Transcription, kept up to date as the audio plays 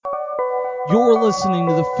You're listening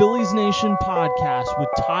to the Phillies Nation podcast with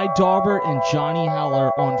Ty Daubert and Johnny Heller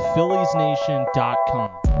on PhilliesNation.com.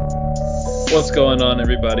 What's going on,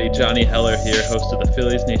 everybody? Johnny Heller here, host of the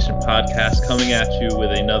Phillies Nation podcast, coming at you with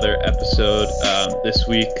another episode. This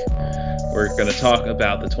week, we're going to talk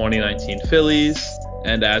about the 2019 Phillies,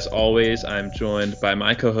 and as always, I'm joined by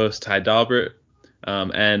my co-host Ty Daubert,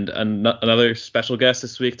 and another special guest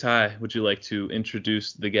this week. Ty, would you like to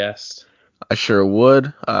introduce the guest? I sure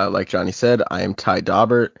would. Like Johnny said, I am Ty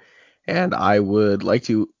Daubert, and I would like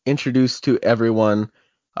to introduce to everyone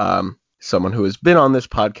someone who has been on this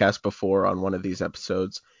podcast before on one of these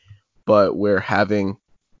episodes, but we're having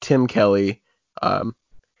Tim Kelly,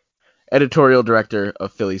 editorial director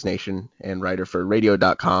of Phillies Nation and writer for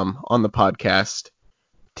radio.com on the podcast.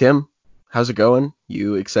 Tim, how's it going?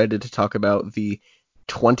 You excited to talk about the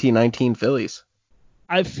 2019 Phillies?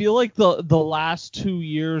 I feel like the last 2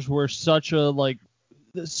 years were so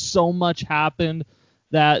much happened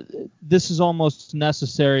that this is almost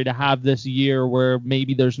necessary to have this year where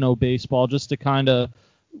maybe there's no baseball, just to kind of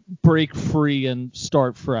break free and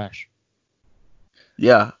start fresh.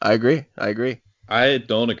 Yeah, I agree. I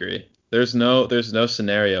don't agree. There's no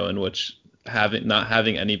scenario in which not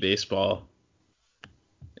having any baseball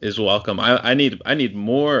is welcome. I need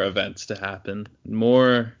more events to happen,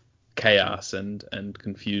 more chaos and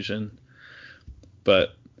confusion.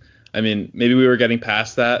 But I mean, maybe we were getting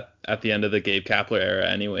past that at the end of the Gabe Kapler era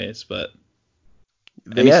anyways, but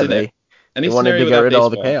They wanted to get rid of all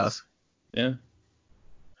the chaos. Yeah.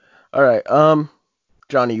 All right.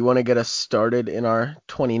 Johnny, you want to get us started in our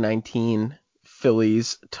 2019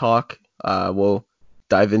 Phillies talk? We'll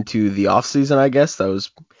dive into the offseason, I guess. That was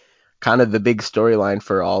kind of the big storyline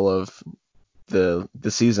for all of the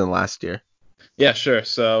season last year. Yeah, sure.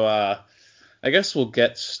 So I guess we'll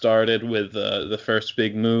get started with the first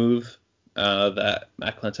big move that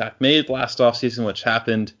Matt Klentak made last offseason, which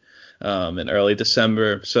happened in early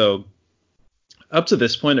December. So up to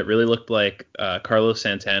this point, it really looked like Carlos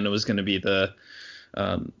Santana was going to be the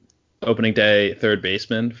opening day third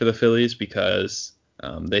baseman for the Phillies because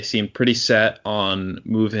they seemed pretty set on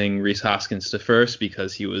moving Rhys Hoskins to first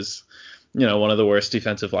because he was, one of the worst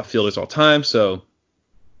defensive left fielders all time. So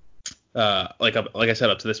like I said,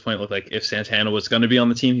 up to this point, it looked like if Santana was going to be on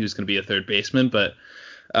the team, he was going to be a third baseman. But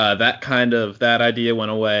that idea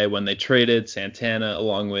went away when they traded Santana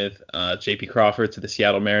along with J.P. Crawford to the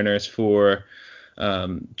Seattle Mariners for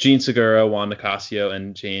Jean Segura, Juan Nicasio,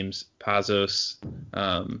 and James Pazos.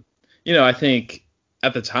 I think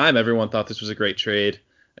at the time everyone thought this was a great trade.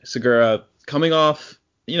 Segura coming off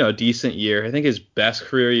a decent year. I think his best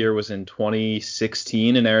career year was in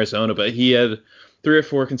 2016 in Arizona, but he had 3 or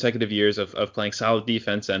 4 consecutive years of playing solid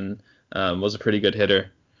defense and was a pretty good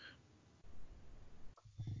hitter.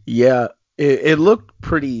 Yeah, it looked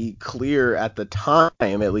pretty clear at the time,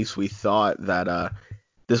 at least we thought, that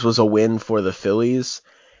this was a win for the Phillies.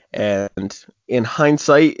 And in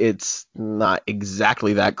hindsight, it's not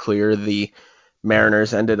exactly that clear. The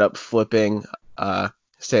Mariners ended up flipping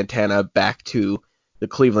Santana back to the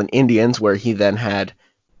Cleveland Indians, where he then had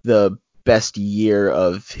the best year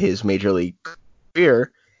of his major league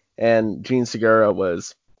career. And Jean Segura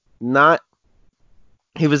was not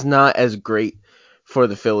as great for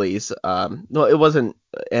the Phillies. No, it wasn't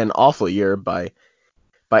an awful year by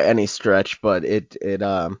any stretch, but it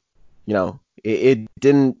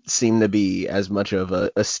didn't seem to be as much of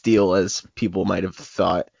a steal as people might have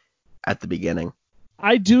thought at the beginning.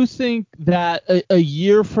 I do think that a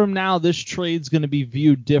year from now, this trade's going to be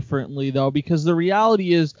viewed differently, though, because the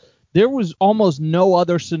reality is there was almost no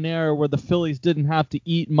other scenario where the Phillies didn't have to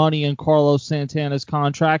eat money in Carlos Santana's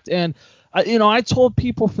contract. And, I told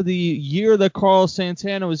people for the year that Carlos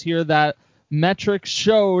Santana was here that metrics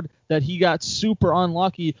showed that he got super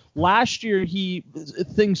unlucky. Last year,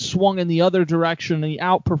 things swung in the other direction, and he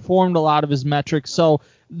outperformed a lot of his metrics. So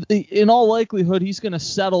in all likelihood, he's going to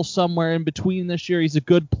settle somewhere in between this year. He's a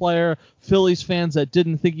good player. Phillies fans that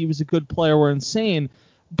didn't think he was a good player were insane.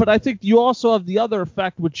 But I think you also have the other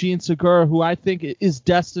effect with Jean Segura, who I think is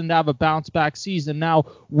destined to have a bounce-back season. Now,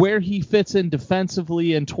 where he fits in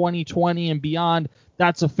defensively in 2020 and beyond,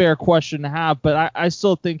 that's a fair question to have. But I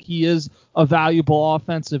still think he is a valuable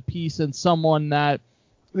offensive piece and someone that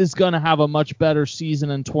is going to have a much better season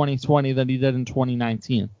in 2020 than he did in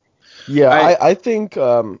 2019. Yeah, I think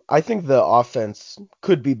the offense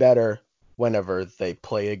could be better whenever they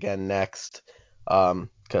play again next.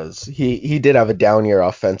 Because he did have a down year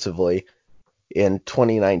offensively in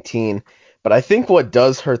 2019. But I think what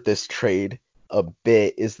does hurt this trade a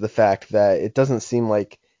bit is the fact that it doesn't seem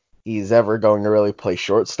like he's ever going to really play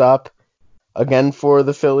shortstop again for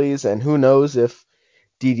the Phillies. And who knows if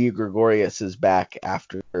Didi Gregorius is back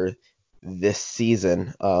after this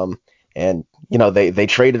season. And they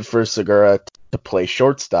traded for Segura to play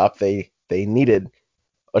shortstop. They needed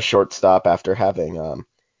a shortstop after having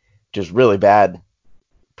just really bad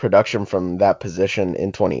production from that position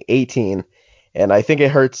in 2018. And I think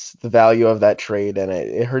it hurts the value of that trade, and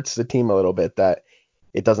it hurts the team a little bit that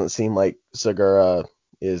it doesn't seem like Segura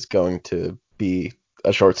is going to be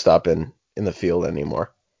a shortstop in the field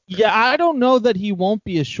anymore. Yeah, I don't know that he won't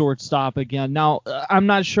be a shortstop again. Now, I'm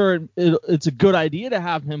not sure it's a good idea to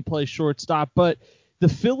have him play shortstop, but the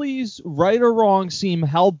Phillies, right or wrong, seem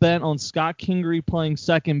hell-bent on Scott Kingery playing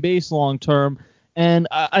second base long-term, and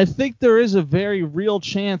I think there is a very real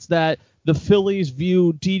chance that the Phillies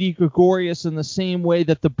view Didi Gregorius in the same way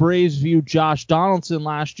that the Braves viewed Josh Donaldson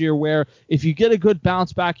last year, where if you get a good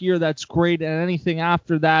bounce-back year, that's great, and anything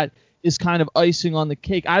after that is kind of icing on the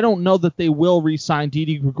cake. I don't know that they will re-sign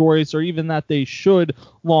Didi Gregorius or even that they should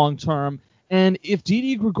long-term. And if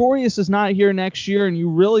Didi Gregorius is not here next year and you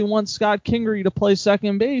really want Scott Kingery to play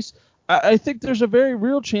second base, I think there's a very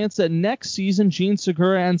real chance that next season Gene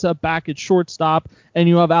Segura ends up back at shortstop and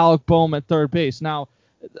you have Alec Boehm at third base. Now,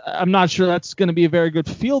 I'm not sure that's going to be a very good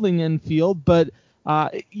fielding infield, but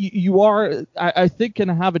you are, I think, going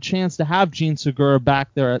to have a chance to have Gene Segura back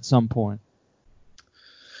there at some point.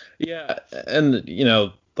 Yeah, and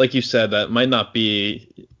like you said, that might not be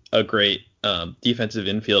a great defensive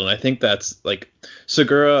infield, and I think that's like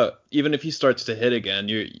Segura. Even if he starts to hit again,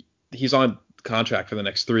 he's on contract for the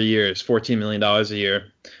next 3 years, $14 million a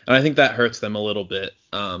year, and I think that hurts them a little bit.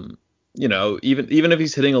 Even if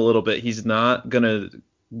he's hitting a little bit, he's not gonna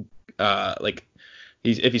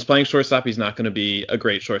if he's playing shortstop, he's not gonna be a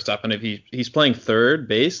great shortstop, and if he's playing third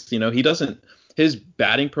base, he doesn't. His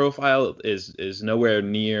batting profile is nowhere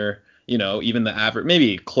near, even the average,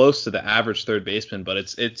 maybe close to the average third baseman, but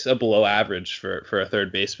it's a below average for a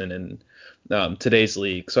third baseman in today's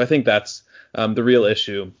league. So I think that's the real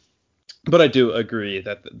issue. But I do agree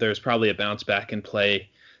that there's probably a bounce back in play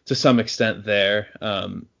to some extent there.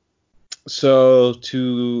 So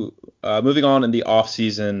to moving on in the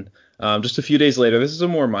offseason, just a few days later, this is a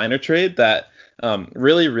more minor trade that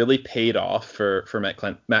really, really paid off for Matt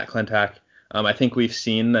Klentak. I think we've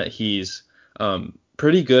seen that he's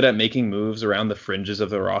pretty good at making moves around the fringes of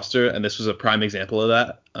the roster, and this was a prime example of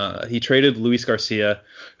that. He traded Luis Garcia,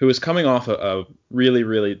 who was coming off a really,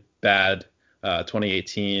 really bad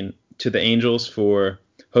 2018, to the Angels for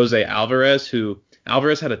Jose Alvarez, who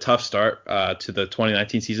Alvarez had a tough start to the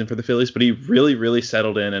 2019 season for the Phillies, but he really, really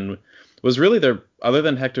settled in and was really other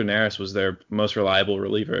than Hector Neris, was their most reliable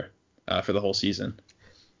reliever for the whole season.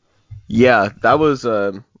 Yeah, that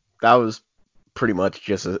was pretty much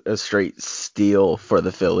just a straight steal for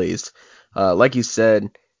the Phillies. Like you said,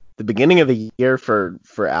 the beginning of the year for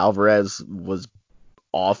Alvarez was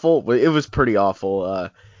awful. It was pretty awful.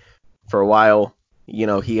 For a while,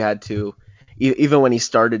 he had to, even when he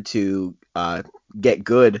started to get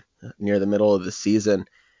good near the middle of the season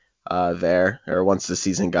or once the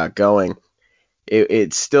season got going,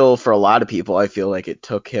 it still, for a lot of people, I feel like it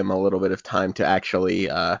took him a little bit of time to actually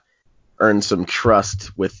earn some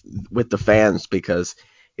trust with the fans, because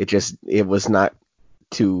it was not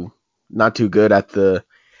too good at the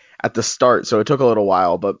start. So it took a little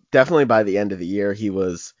while, but definitely by the end of the year, he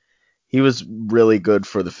was really good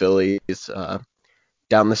for the Phillies.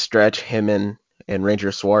 Down the stretch, him and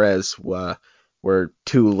Ranger Suarez were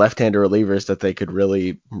two left-hander relievers that they could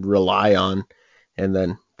really rely on. And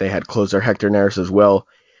then they had closer Hector Neris as well.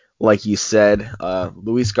 Like you said,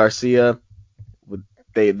 Luis Garcia,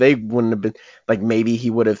 they wouldn't have been, like, maybe he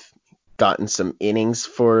would have gotten some innings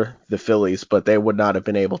for the Phillies, but they would not have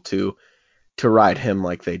been able to ride him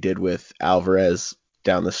like they did with Alvarez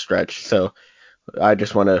down the stretch. So I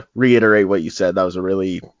just want to reiterate what you said. That was a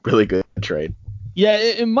really, really good trade. Yeah,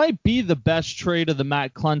 it might be the best trade of the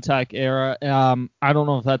Matt Klentak era. I don't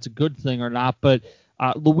know if that's a good thing or not, but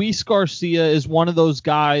Luis Garcia is one of those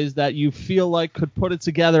guys that you feel like could put it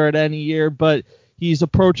together at any year, but he's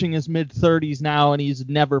approaching his mid-30s now, and he's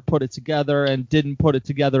never put it together and didn't put it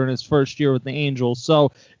together in his first year with the Angels.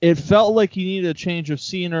 So it felt like he needed a change of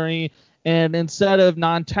scenery, and instead of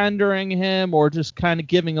non-tendering him or just kind of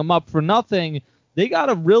giving him up for nothing, they got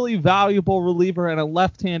a really valuable reliever and a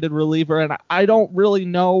left-handed reliever, and I don't really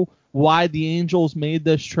know why the Angels made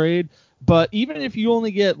this trade. But even if you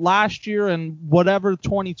only get last year and whatever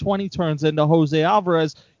 2020 turns into Jose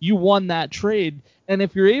Alvarez, you won that trade. And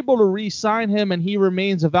if you're able to re-sign him and he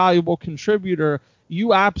remains a valuable contributor,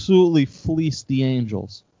 you absolutely fleeced the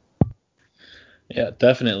Angels. Yeah,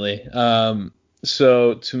 definitely.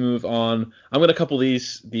 So to move on, I'm going to couple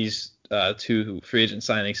these two free agent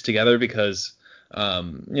signings together because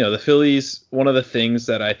The Phillies, one of the things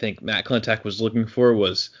that I think Matt Klentak was looking for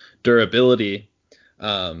was durability.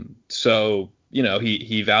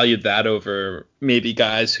 He valued that over maybe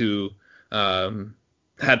guys who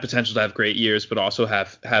had potential to have great years, but also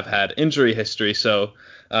have had injury history. So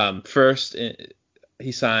first,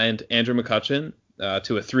 he signed Andrew McCutchen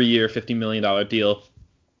to a 3-year, $50 million deal.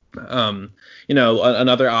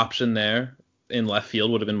 Another option there in left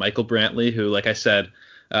field would have been Michael Brantley, who, like I said,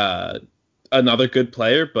 another good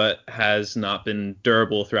player, but has not been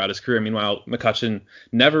durable throughout his career. Meanwhile, McCutchen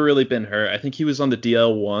never really been hurt. I think he was on the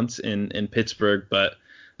DL once in Pittsburgh, but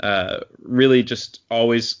really just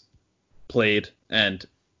always played, and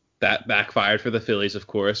that backfired for the Phillies, of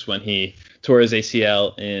course, when he tore his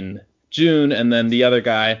ACL in June. And then the other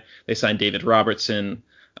guy, they signed David Robertson.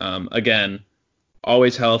 Again,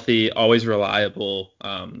 always healthy, always reliable,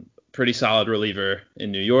 pretty solid reliever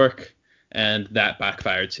in New York, and that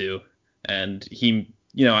backfired too. And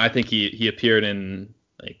I think he appeared in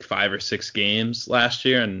like 5 or 6 games last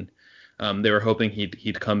year, and they were hoping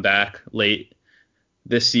he'd come back late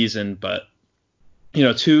this season. But,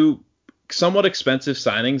 two somewhat expensive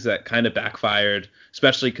signings that kind of backfired,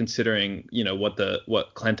 especially considering,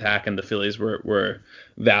 what Klentak and the Phillies were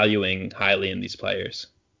valuing highly in these players.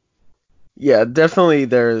 Yeah, definitely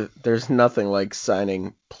there's nothing like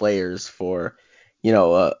signing players for,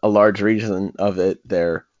 a large reason of it,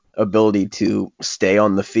 their ability to stay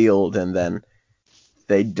on the field, and then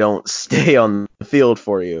they don't stay on the field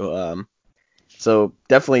for you. So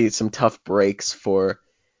definitely some tough breaks for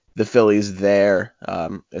the Phillies there,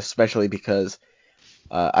 especially because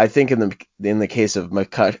I think in the case of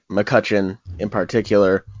McCutchen in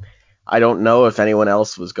particular, I don't know if anyone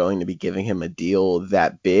else was going to be giving him a deal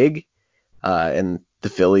that big, and the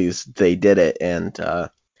Phillies, they did it, and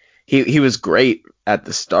he was great at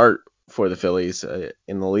the start for the Phillies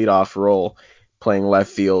in the leadoff role, playing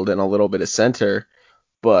left field and a little bit of center,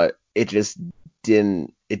 but it just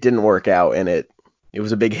didn't work out, and it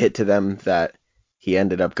was a big hit to them that he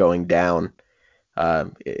ended up going down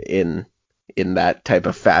in that type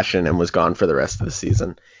of fashion and was gone for the rest of the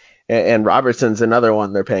season. And Robertson's another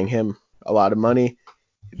one. They're paying him a lot of money.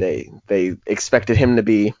 They expected him to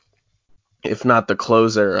be, if not the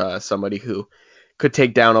closer, somebody who could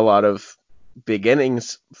take down a lot of big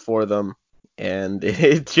innings for them, and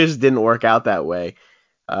it just didn't work out that way.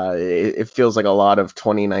 It feels like a lot of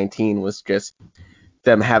 2019 was just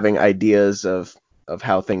them having ideas of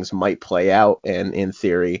how things might play out, and in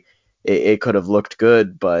theory, it could have looked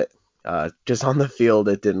good, but just on the field,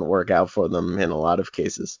 it didn't work out for them in a lot of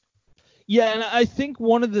cases. Yeah, and I think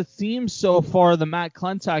one of the themes so far the Matt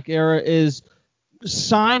Klentak era is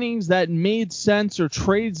signings that made sense or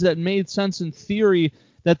trades that made sense in theory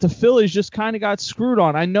that the Phillies just kind of got screwed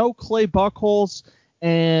on. I know Clay Buchholz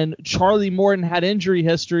and Charlie Morton had injury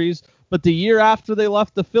histories, but the year after they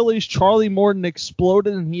left the Phillies, Charlie Morton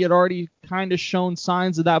exploded, and he had already kind of shown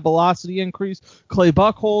signs of that velocity increase. Clay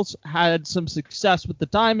Buchholz had some success with the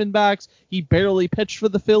Diamondbacks. He barely pitched for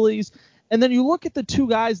the Phillies. And then you look at the two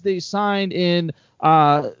guys they signed in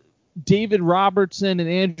David Robertson and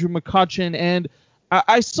Andrew McCutchen, and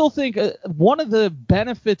I still think one of the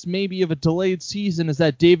benefits maybe of a delayed season is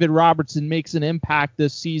that David Robertson makes an impact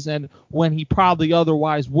this season when he probably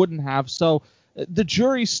otherwise wouldn't have. So the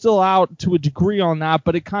jury's still out to a degree on that,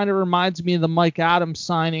 but it kind of reminds me of the Mike Adams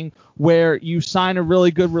signing where you sign a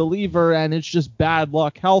really good reliever and it's just bad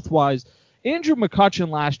luck health-wise. Andrew McCutchen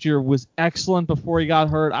last year was excellent before he got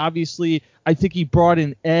hurt. Obviously, I think he brought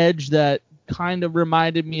an edge that kind of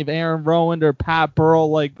reminded me of Aaron Rowand or Pat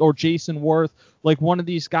Burrell, or Jason Worth, like one of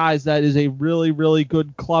these guys that is a really, really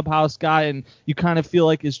good clubhouse guy, and you kind of feel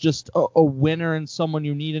like is just a winner and someone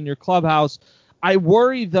you need in your clubhouse. I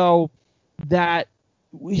worry, though, that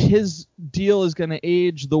his deal is going to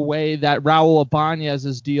age the way that Raul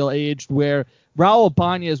Ibanez's deal aged, where Raul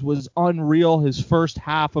Ibanez was unreal his first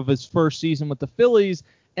half of his first season with the Phillies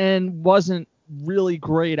and wasn't really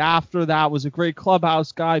great after that, was a great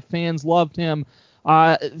clubhouse guy. Fans loved him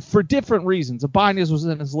for different reasons. Ibanez was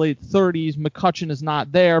in his late 30s. McCutchen is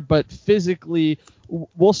not there, but physically,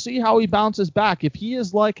 we'll see how he bounces back. If he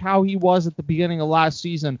is like how he was at the beginning of last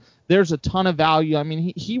season, there's a ton of value. I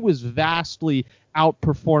mean, he was vastly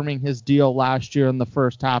outperforming his deal last year in the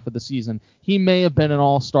first half of the season. He may have been an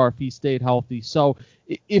all-star if he stayed healthy. So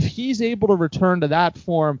if he's able to return to that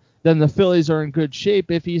form, then the Phillies are in good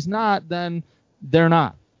shape. If he's not, then they're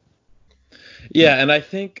not. Yeah, and I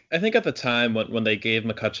think at the time when they gave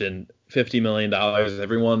McCutchen $50 million,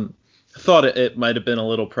 everyone thought it might have been a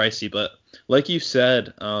little pricey. But like you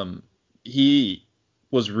said, he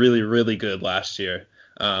was really, really good last year.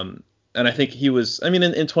 And I think he was, I mean,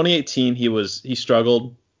 in 2018, he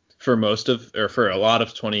struggled for for a lot of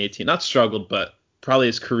 2018. Not struggled, but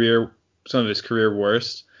probably some of his career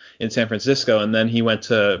worst in San Francisco. And then he went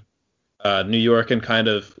to New York and kind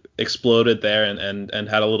of exploded there and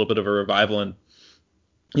had a little bit of a revival. And,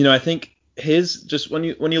 I think just when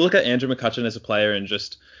you look at Andrew McCutchen as a player and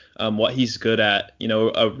just what he's good at,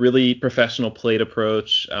 a really professional plate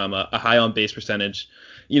approach, a high on base percentage.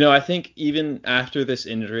 I think even after this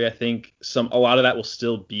injury, I think a lot of that will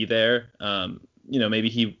still be there. Maybe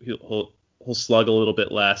he'll slug a little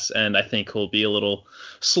bit less, and I think he'll be a little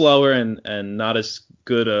slower and not as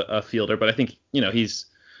good a fielder. But I think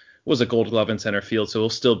was a Gold Glove in center field, so he'll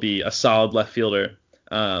still be a solid left fielder.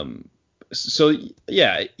 So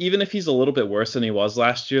yeah, even if he's a little bit worse than he was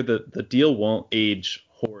last year, the deal won't age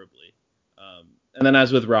horribly. And then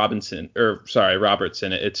as with Robertson,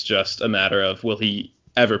 it's just a matter of will he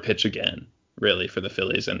ever pitch again, really, for the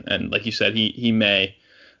Phillies. And like you said, he may,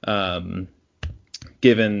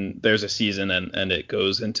 given there's a season and it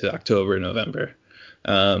goes into October, November.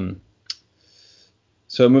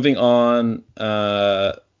 So moving on.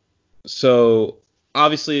 So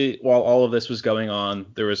obviously, while all of this was going on,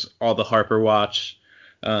 there was all the Harper watch.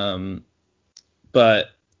 But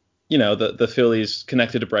the Phillies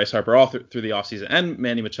connected to Bryce Harper all through the offseason, and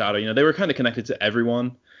Manny Machado. They were kind of connected to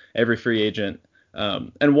everyone, every free agent.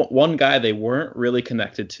 And one guy they weren't really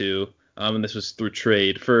connected to, and this was through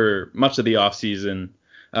trade for much of the offseason,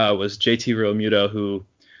 was JT Realmuto, who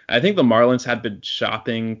I think the Marlins had been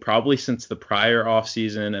shopping probably since the prior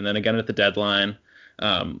offseason and then again at the deadline.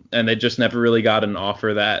 And they just never really got an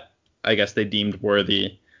offer that I guess they deemed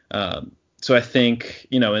worthy. So I think,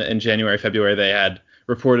 in January, February, they had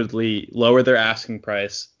reportedly lowered their asking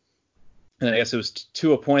price. And I guess it was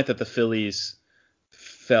to a point that the Phillies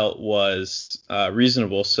felt was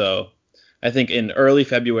reasonable. So I think in early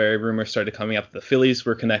February, rumors started coming up that the Phillies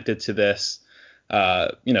were connected to this,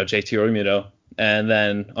 JT Realmuto. And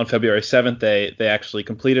then on February 7th, they actually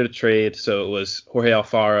completed a trade. So it was Jorge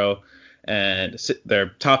Alfaro and their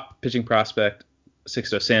top pitching prospect,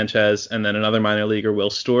 Sixto Sanchez, and then another minor leaguer, Will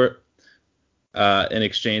Stewart, in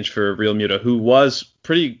exchange for Realmuto, who was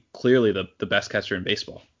pretty clearly the best catcher in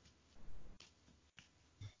baseball.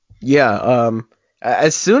 Yeah,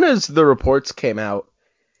 as soon as the reports came out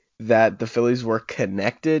that the Phillies were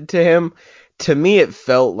connected to him, to me it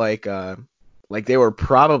felt like they were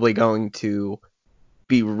probably going to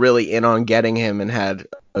be really in on getting him and had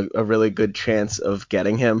a really good chance of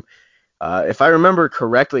getting him. If I remember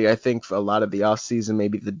correctly, I think for a lot of the offseason,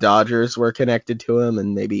 maybe the Dodgers were connected to him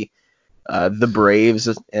and maybe the Braves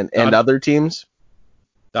and other teams.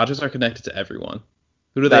 Dodgers are connected to everyone.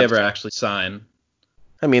 Who do they ever actually sign?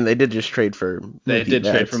 I mean, they did just trade for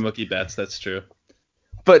trade for Mookie Betts. That's true.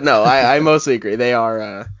 But no, I mostly agree. They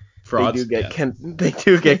are frauds. They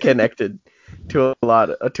do get connected to a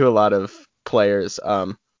lot of players.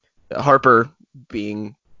 Harper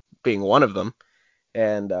being one of them,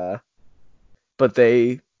 and but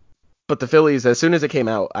the Phillies, as soon as it came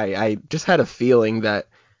out, I just had a feeling that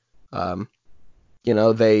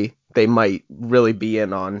they might really be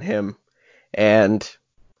in on him, and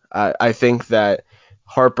I think that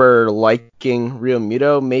Harper liking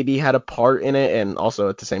Realmuto maybe had a part in it, and also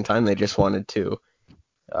at the same time they just wanted to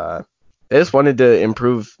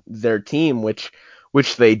improve their team, which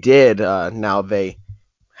they did. Now they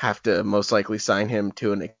have to most likely sign him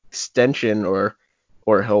to an extension or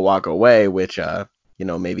he'll walk away, which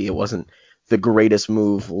maybe it wasn't the greatest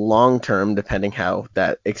move long term, depending how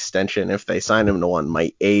that extension, if they sign him to one,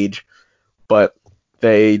 might age. But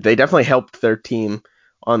they definitely helped their team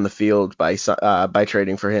on the field by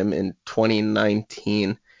trading for him in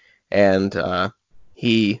 2019, and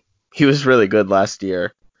he was really good last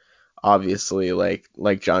year, obviously, like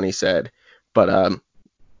Johnny said. But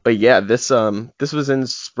yeah, this was in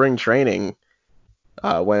spring training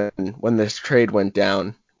when this trade went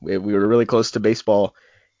down. We were really close to baseball,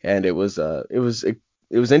 and it was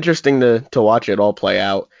interesting to watch it all play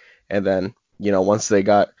out. And then once they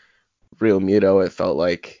got Realmuto, it felt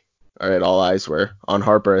like, all right, all eyes were on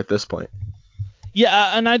Harper at this point.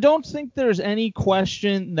 Yeah, and I don't think there's any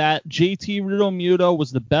question that JT Realmuto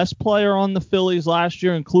was the best player on the Phillies last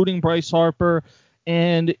year, including Bryce Harper.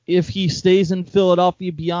 And if he stays in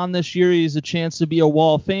Philadelphia beyond this year, he has a chance to be a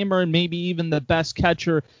Wall of Famer and maybe even the best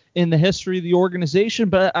catcher in the history of the organization.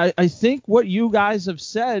 But I think what you guys have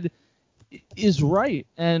said is right.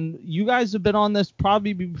 And you guys have been on this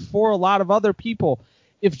probably before a lot of other people.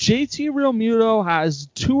 If JT Realmuto has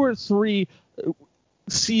 2 or 3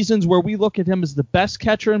 seasons where we look at him as the best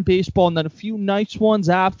catcher in baseball and then a few nice ones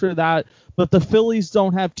after that, but the Phillies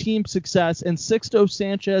don't have team success, and Sixto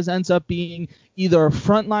Sanchez ends up being either a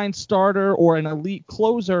frontline starter or an elite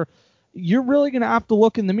closer, you're really going to have to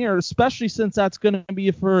look in the mirror, especially since that's going to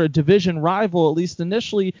be for a division rival, at least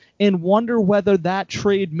initially, and wonder whether that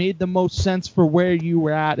trade made the most sense for where you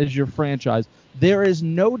were at as your franchise. There is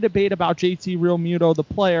no debate about JT Realmuto, the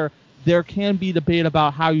player. There can be debate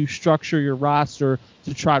about how you structure your roster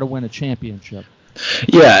to try to win a championship.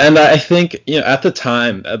 Yeah, and I think, at the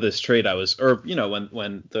time of this trade, when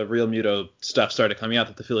the Realmuto stuff started coming out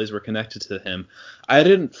that the Phillies were connected to him, I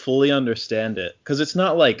didn't fully understand it, because it's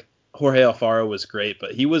not like Jorge Alfaro was great,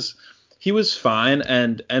 but he was fine.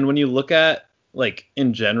 And when you look at, like,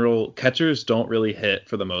 in general, catchers don't really hit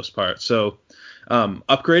for the most part. So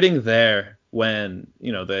upgrading there when,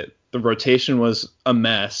 the rotation was a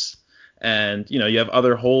mess and, you have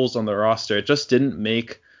other holes on the roster, it just didn't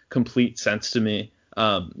make complete sense to me.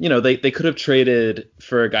 They could have traded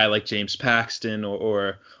for a guy like James Paxton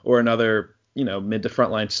or another, mid to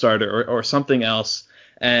frontline starter or something else,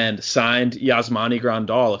 and signed Yasmani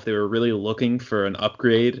Grandal if they were really looking for an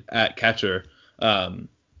upgrade at catcher.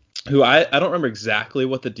 Who I don't remember exactly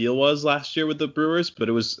what the deal was last year with the Brewers, but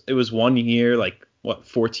it was 1 year, like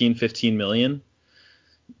 14-15 million,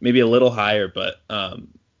 maybe a little higher, but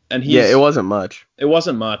it wasn't much. It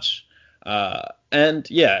wasn't much. And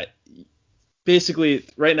yeah, basically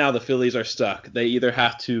right now the Phillies are stuck. They either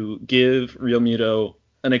have to give Realmuto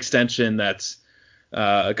an extension that's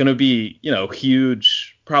going to be,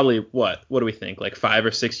 huge. Probably what do we think? Like 5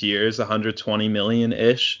 or 6 years, 120 million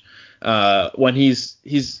ish. When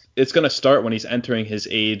it's going to start when he's entering his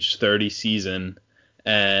age 30 season,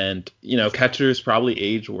 and catchers probably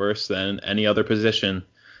age worse than any other position.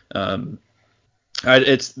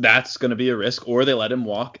 That's going to be a risk, or they let him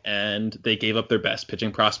walk and they gave up their best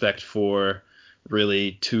pitching prospect for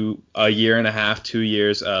really a year and a half, 2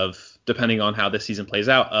 years of, depending on how this season plays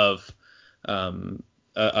out, of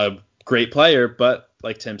a great player, but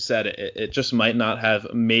like Tim said, it just might not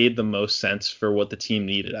have made the most sense for what the team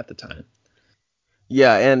needed at the time.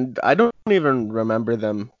 Yeah, and I don't even remember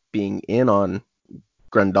them being in on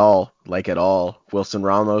Grandal like at all. Wilson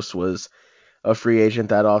Ramos was a free agent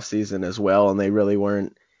that offseason as well, and they really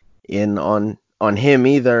weren't in on him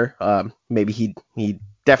either. Maybe he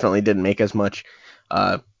definitely didn't make as much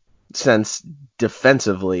sense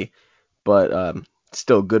defensively, but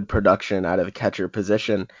still good production out of the catcher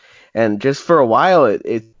position. And just for a while,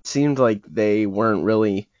 it seemed like they weren't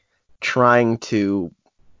really trying to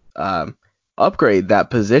upgrade that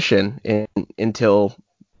position until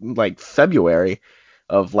like February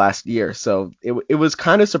of last year. So it was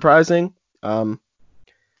kind of surprising. And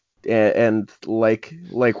like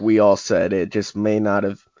we all said, it just may not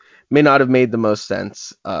have made the most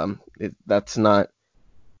sense. That's not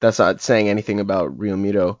saying anything about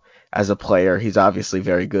Realmuto as a player. He's obviously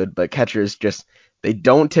very good, but catchers they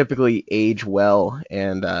don't typically age well,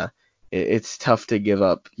 and it's tough to give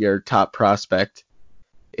up your top prospect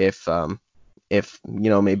if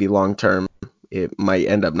maybe long term it might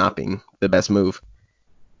end up not being the best move.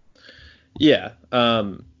 Yeah.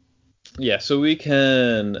 So we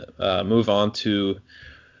can move on to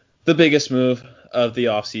the biggest move of the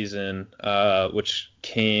offseason, which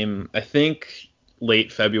came, I think,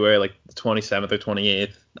 late February, like the 27th or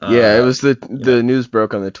 28th. It was the news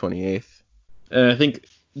broke on the 28th. And I think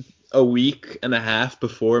a week and a half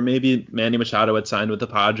before, maybe, Manny Machado had signed with the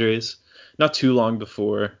Padres. Not too long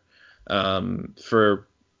before. For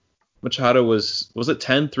Machado was it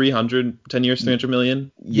 10 years, 300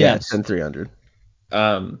 million? Yes, 10 300.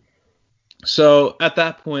 So at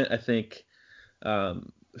that point, I think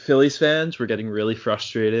Phillies fans were getting really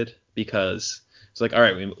frustrated because it's like, all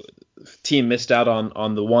right, team missed out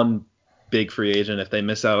on the one big free agent. If they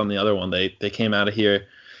miss out on the other one, they came out of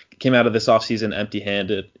this offseason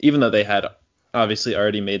empty-handed, even though they had obviously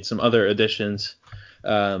already made some other additions.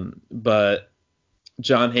 But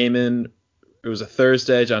Jon Heyman, it was a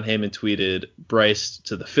Thursday, Jon Heyman tweeted Bryce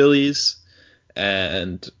to the Phillies,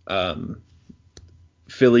 and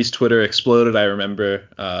Phillies Twitter exploded. I remember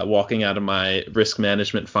walking out of my risk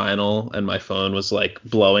management final, and my phone was like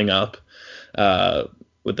blowing up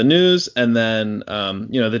with the news. And then,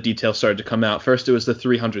 the details started to come out. First, it was the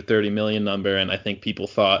 330 million number, and I think people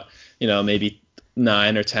thought, maybe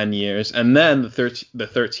 9 or 10 years. And then the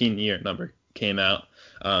 13-year number came out,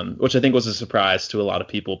 which I think was a surprise to a lot of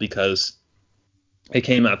people because it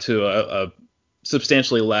came out to a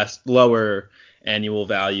substantially lower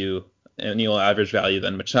annual average value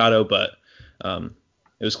than Machado, but it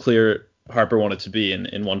was clear Harper wanted to be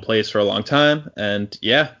in one place for a long time, and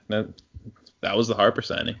that was the Harper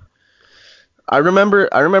signing. I remember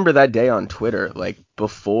that day on Twitter, like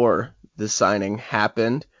before the signing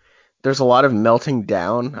happened. There's a lot of melting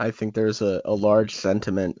down. I think there's a large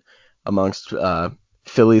sentiment amongst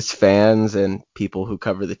Phillies fans and people who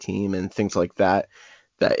cover the team and things like that.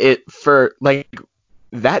 That it for like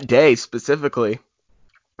that day specifically,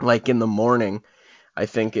 like in the morning, I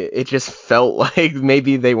think it just felt like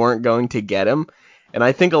maybe they weren't going to get him. And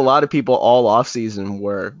I think a lot of people all offseason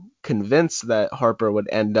were convinced that Harper would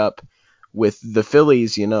end up with the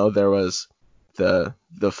Phillies. You know, there was the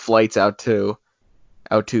flights out to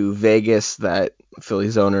Vegas that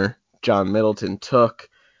Phillies owner John Middleton took.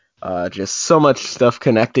 Just so much stuff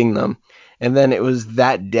connecting them. And then it was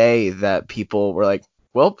that day that people were like,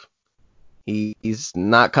 well, he's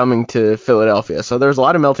not coming to Philadelphia. So there's a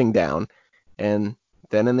lot of melting down. And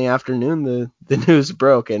then in the afternoon, the news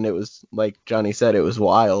broke, and it was, like Johnny said, it was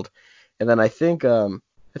wild. And then I think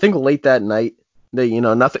late that night,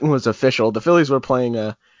 nothing was official. The Phillies were playing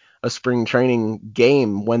a spring training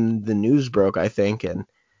game when the news broke, I think, and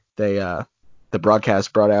the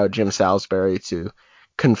broadcast brought out Jim Salisbury to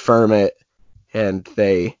confirm it, and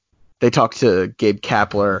they talked to Gabe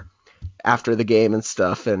Kapler after the game and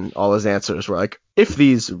stuff, and all his answers were like, if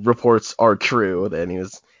these reports are true, then he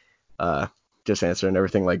was just answering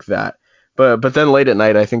everything like that. But then late at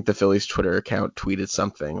night, I think the Phillies Twitter account tweeted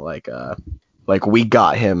something like we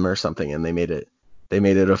got him or something, and they made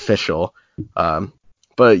it official.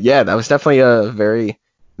 But yeah, that was definitely a very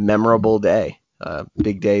memorable day,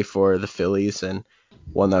 big day for the Phillies, and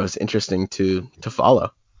one that was interesting to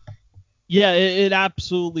follow. Yeah, it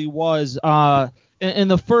absolutely was. In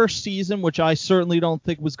the first season, which I certainly don't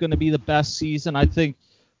think was going to be the best season, I think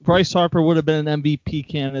Bryce Harper would have been an MVP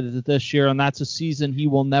candidate this year, and that's a season he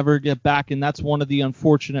will never get back, and that's one of the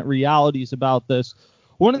unfortunate realities about this.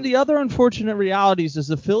 One of the other unfortunate realities is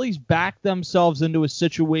the Phillies backed themselves into a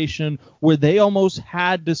situation where they almost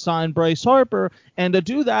had to sign Bryce Harper, and to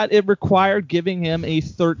do that, it required giving him a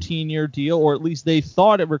 13-year deal, or at least they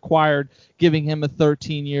thought it required giving him a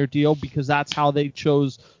 13-year deal because that's how they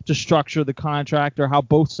chose to structure the contract, or how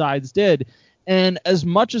both sides did. And as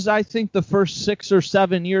much as I think the first 6 or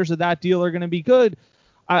 7 years of that deal are going to be good,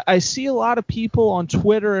 I see a lot of people on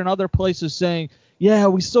Twitter and other places saying, yeah,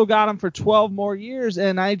 we still got him for 12 more years.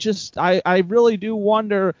 And I really do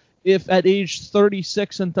wonder if at age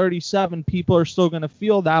 36 and 37, people are still going to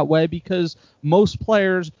feel that way, because most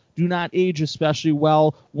players do not age especially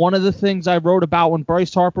well. One of the things I wrote about when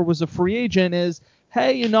Bryce Harper was a free agent is,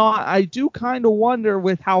 hey, I do kind of wonder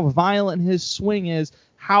with how violent his swing is,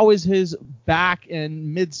 how is his back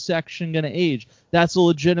and midsection going to age? That's a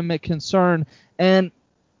legitimate concern. And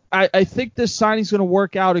I think this signing is going to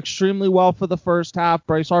work out extremely well for the first half.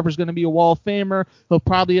 Bryce Harper's going to be a Wall of Famer. He'll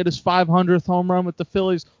probably hit his 500th home run with the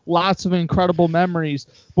Phillies. Lots of incredible memories.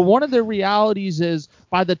 But one of the realities is,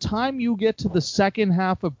 by the time you get to the second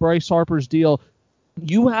half of Bryce Harper's deal,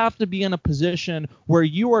 you have to be in a position where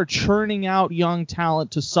you are churning out young talent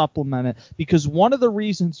to supplement it, because one of the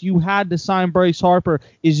reasons you had to sign Bryce Harper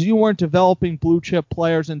is you weren't developing blue chip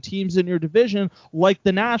players, and teams in your division like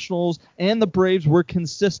the Nationals and the Braves were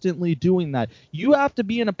consistently doing that. You have to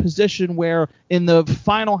be in a position where in the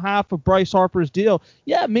final half of Bryce Harper's deal,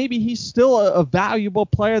 yeah, maybe he's still a valuable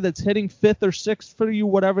player that's hitting 5th or 6th for you,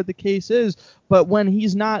 whatever the case is, but when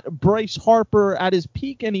he's not Bryce Harper at his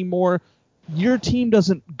peak anymore, your team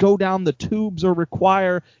doesn't go down the tubes or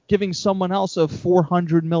require giving someone else a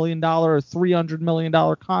 $400 million or $300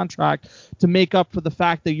 million contract to make up for the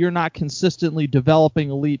fact that you're not consistently developing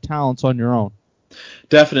elite talents on your own.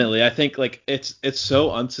 Definitely. I think it's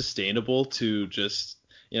so unsustainable to just,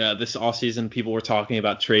 this offseason people were talking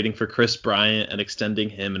about trading for Chris Bryant and extending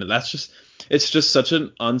him, and it's just such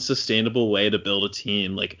an unsustainable way to build a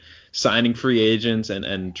team, like signing free agents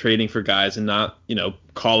and trading for guys and not,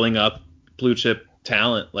 calling up blue chip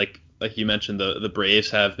talent like you mentioned the Braves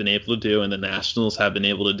have been able to do and the Nationals have been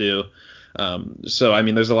able to do. So I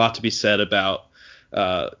mean, there's a lot to be said about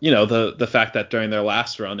the fact that during their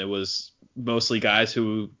last run it was mostly guys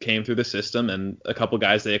who came through the system and a couple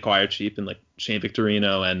guys they acquired cheap, and like Shane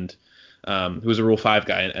Victorino and who was a Rule 5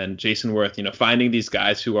 guy, and Jason Worth, finding these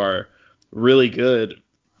guys who are really good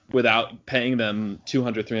without paying them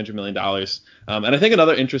 $200-300 million. And I think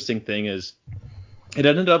another interesting thing is it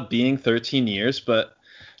ended up being 13 years, but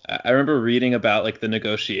I remember reading about like the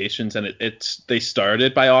negotiations, and they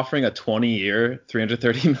started by offering a 20-year,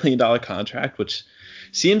 $330 million contract, which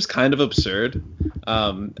seems kind of absurd.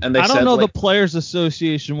 And they I don't know the Players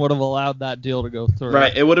Association would have allowed that deal to go through.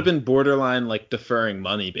 Right, it would have been borderline like deferring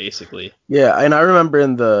money, basically. Yeah, and I remember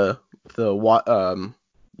in the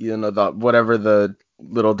whatever the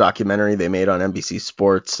little documentary they made on NBC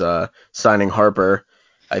Sports, signing Harper.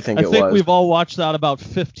 I think we've all watched that about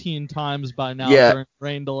 15 times by now during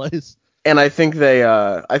rain delays. And I think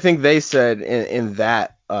they said in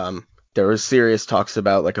that there was serious talks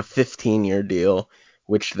about like a 15-year deal,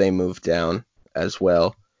 which they moved down as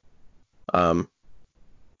well.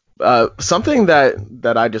 Something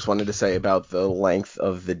that I just wanted to say about the length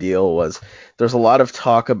of the deal was there's a lot of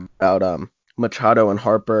talk about Machado and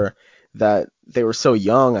Harper, that they were so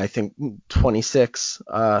young, I think 26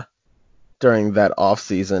 during that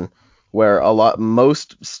offseason, where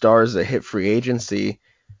most stars that hit free agency,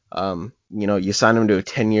 you sign them to a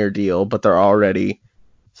 10-year deal, but they're already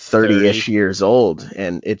 30-ish years old,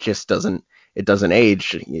 and it just doesn't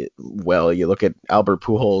age well. You look at Albert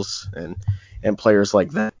Pujols and players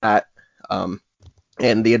like that,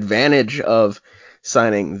 and the advantage of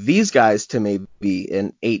signing these guys to maybe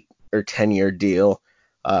an 8 or 10-year deal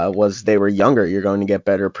was they were younger. You're going to get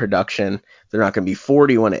better production. They're not going to be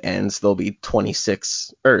 40 when it ends. They'll be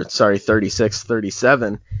 36,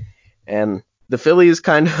 37. And the Phillies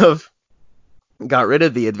kind of got rid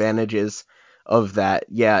of the advantages of that.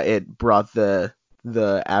 Yeah, it brought the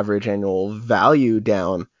average annual value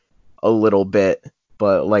down a little bit,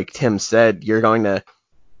 but like Tim said, you're going to,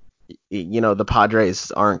 the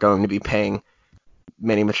Padres aren't going to be paying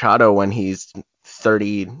Manny Machado when he's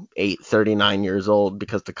 38, 39 years old,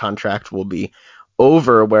 because the contract will be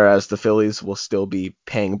over, whereas the Phillies will still be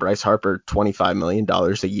paying Bryce Harper $25 million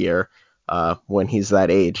a year when he's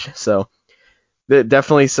that age. So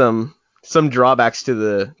definitely some drawbacks to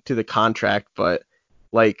the contract, but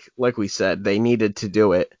like we said, they needed to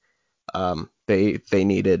do it. They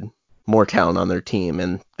needed more talent on their team,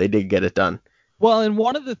 and they did get it done. Well, and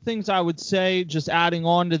one of the things I would say, just adding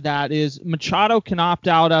on to that, is Machado can opt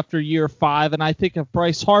out after year 5, and I think if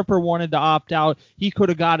Bryce Harper wanted to opt out, he could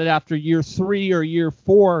have got it after year 3 or year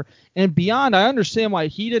 4 and beyond. I understand why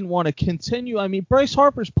he didn't want to continue. I mean, Bryce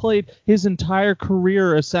Harper's played his entire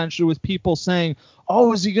career essentially with people saying,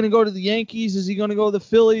 oh, is he going to go to the Yankees? Is he going to go to the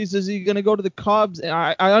Phillies? Is he going to go to the Cubs? And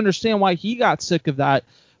I understand why he got sick of that.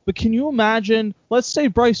 But can you imagine, let's say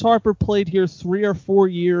Bryce Harper played here 3 or 4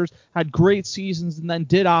 years, had great seasons, and then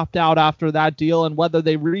did opt out after that deal, and whether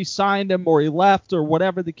they re-signed him or he left or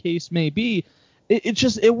whatever the case may be,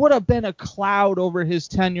 it would have been a cloud over his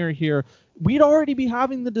tenure here. We'd already be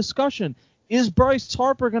having the discussion. Is Bryce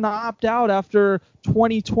Harper going to opt out after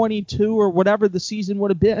 2022 or whatever the season would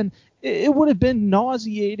have been? It would have been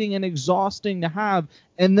nauseating and exhausting to have,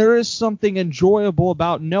 and there is something enjoyable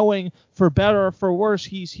about knowing, for better or for worse,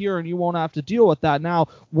 he's here and you won't have to deal with that. Now,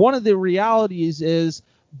 one of the realities is,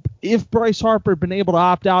 if Bryce Harper had been able to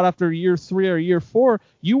opt out after year 3 or year 4,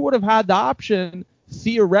 you would have had the option,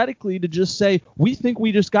 theoretically, to just say, we think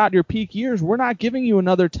we just got your peak years. We're not giving you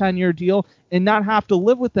another 10-year deal, and not have to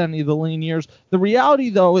live with any of the lean years. The reality,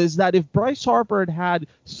 though, is that if Bryce Harper had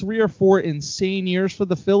 3 or 4 insane years for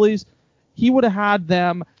the Phillies, he would have had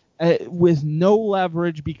them with no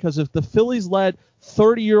leverage, because if the Phillies let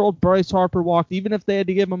 30-year-old Bryce Harper walk, even if they had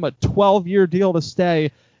to give him a 12-year deal to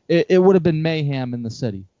stay, it would have been mayhem in the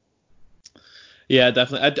city. Yeah,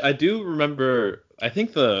 definitely. I do remember, I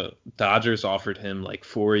think the Dodgers offered him like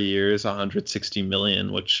 4 years, $160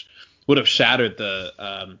 million, which would have shattered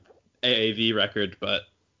the AAV record. But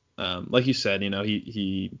like you said,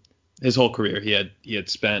 he his whole career he had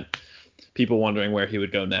spent people wondering where he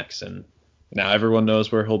would go next, and now everyone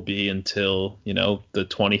knows where he'll be until the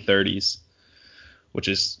 2030s, which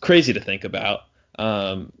is crazy to think about.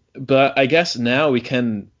 But I guess now we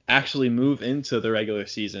can actually move into the regular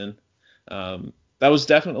season. That was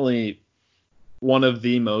definitely one of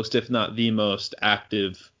the most, if not the most,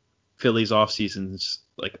 active Phillies off seasons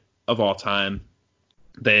of all time.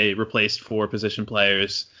 They replaced 4 position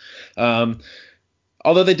players.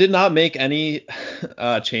 Although they did not make any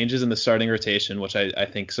changes in the starting rotation, which I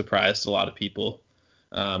think surprised a lot of people.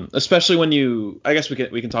 Especially when I guess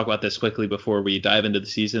we can talk about this quickly before we dive into the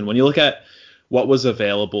season. When you look at what was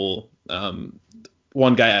available,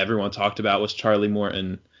 one guy everyone talked about was Charlie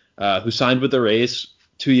Morton, who signed with the Rays,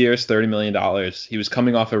 2 years, $30 million. He was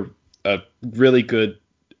coming off a really good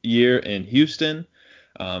year in Houston.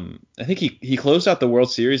 I think he closed out the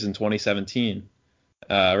World Series in 2017.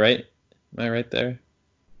 Right? Am I right there?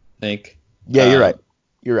 I think. Yeah, you're right.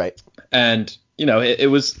 You're right. And it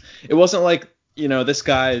wasn't like this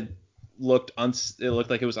guy it looked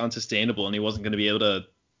like it was unsustainable, and he wasn't going to be able to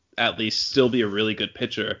at least still be a really good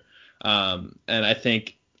pitcher. And I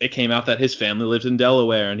think it came out that his family lived in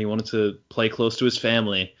Delaware and he wanted to play close to his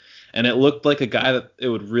family. And it looked like a guy that it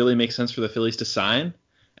would really make sense for the Phillies to sign.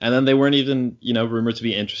 And then they weren't even, rumored to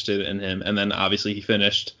be interested in him. And then obviously he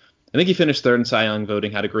finished I think he finished third in Cy Young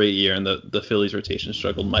voting, had a great year, and the Phillies rotation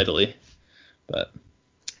struggled mightily. But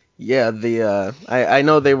Yeah, I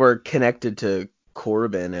know they were connected to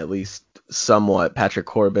Corbin, at least somewhat. Patrick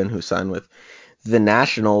Corbin, who signed with the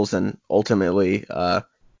Nationals, and ultimately,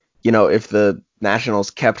 if the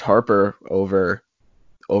Nationals kept Harper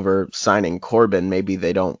over signing Corbin, maybe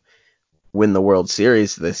they don't win the World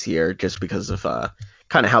Series this year just because of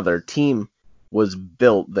kind of how their team was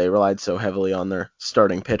built. They relied so heavily on their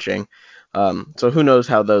starting pitching. So who knows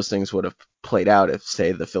how those things would have played out if,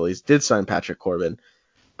 say, the Phillies did sign Patrick Corbin.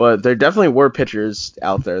 But there definitely were pitchers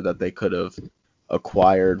out there that they could have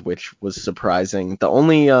acquired, which was surprising. The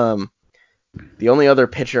only other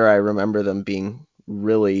pitcher I remember them being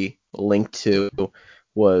really linked to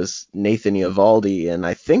was Nathan Eovaldi, and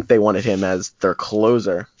I think they wanted him as their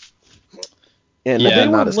closer. And They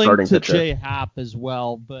not were a starting linked to pitcher. Jay Happ as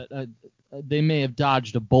well, but they may have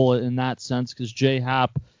dodged a bullet in that sense because Jay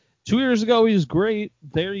Happ, 2 years ago, he was great,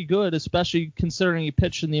 very good, especially considering he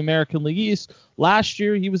pitched in the American League East. Last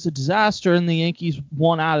year, he was a disaster, and the Yankees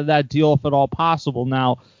won out of that deal if at all possible.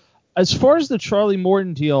 Now, as far as the Charlie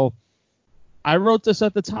Morton deal, I wrote this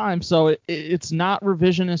at the time, so it's not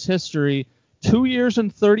revisionist history. 2 years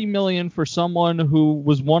and $30 million for someone who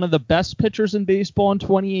was one of the best pitchers in baseball in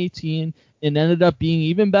 2018 and ended up being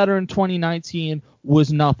even better in 2019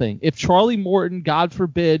 was nothing. If Charlie Morton, God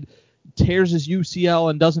forbid, tears his UCL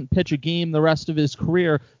and doesn't pitch a game the rest of his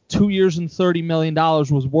career, 2 years and $30 million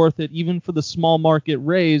was worth it, even for the small market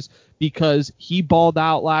raise, because he balled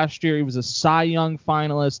out last year. He was a Cy Young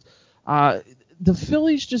finalist. The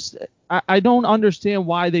Phillies just, I don't understand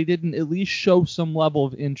why they didn't at least show some level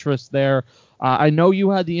of interest there. I know you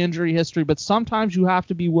had the injury history, but sometimes you have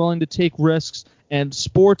to be willing to take risks, and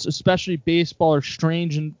sports, especially baseball, are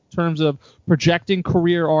strange in terms of projecting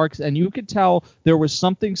career arcs, and you could tell there was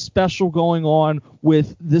something special going on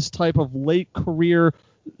with this type of late career,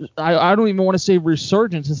 I don't even want to say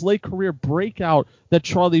resurgence, his late career breakout that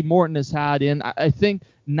Charlie Morton has had, and I think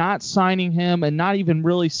not signing him and not even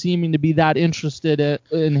really seeming to be that interested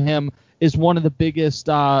in him is one of the biggest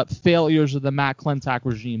failures of the Matt Klentak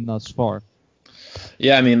regime thus far.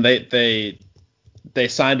 yeah, I mean they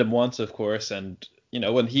signed him once, of course, and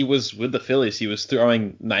when he was with the Phillies, he was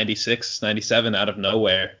throwing 96, 97 out of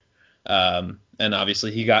nowhere, and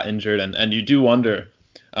obviously he got injured, and you do wonder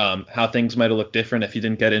how things might have looked different if he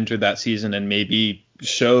didn't get injured that season and maybe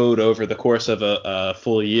showed over the course of a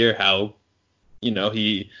full year how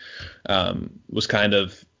he was kind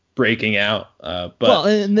of breaking out. But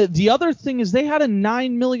and the other thing is they had a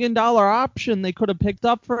 $9 million option they could have picked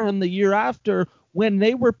up for him the year after when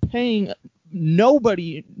they were paying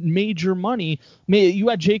nobody major money. You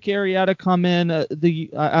had Jake Arrieta come in.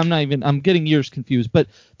 I'm getting years confused, but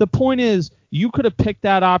the point is you could have picked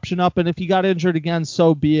that option up, and if he got injured again,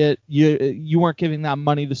 so be it. You weren't giving that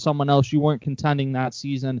money to someone else. You weren't contending that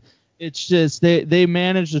season. It's just they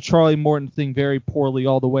managed the Charlie Morton thing very poorly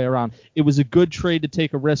all the way around. It was a good trade to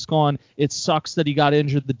take a risk on. It sucks that he got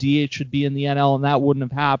injured. The DH should be in the NL, and that wouldn't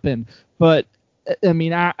have happened. But I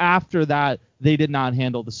mean, after that, they did not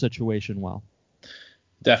handle the situation well.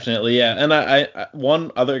 Definitely, yeah. And I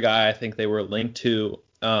one other guy I think they were linked to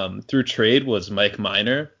through trade was Mike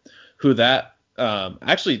Minor, who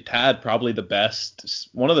actually had probably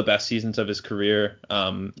one of the best seasons of his career,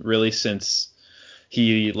 really since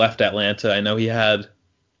he left Atlanta. I know he had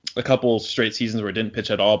a couple straight seasons where he didn't pitch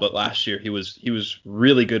at all, but last year he was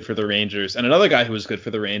really good for the Rangers. And another guy who was good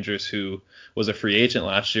for the Rangers who was a free agent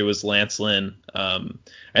last year was Lance Lynn.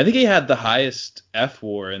 I think he had the highest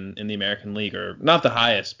FWAR in the American League, or not the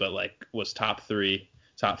highest, but like was top 3,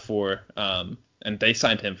 top 4. And they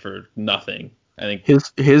signed him for nothing. I think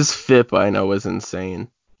his FIP I know was insane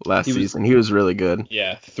last season. He was really good.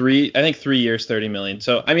 Yeah, 3 years, $30 million.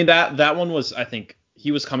 So I mean that one was, I think,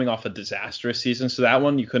 he was coming off a disastrous season, so that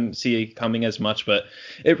one you couldn't see coming as much. But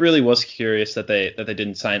it really was curious that they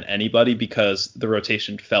didn't sign anybody because the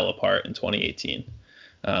rotation fell apart in 2018.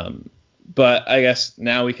 But I guess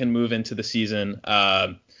now we can move into the season,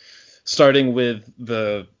 starting with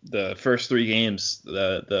the first 3 games,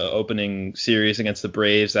 the opening series against the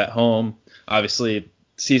Braves at home. Obviously,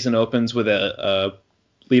 season opens with a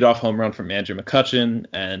leadoff home run from Andrew McCutchen,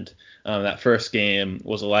 and that first game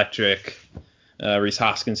was electric. Rhys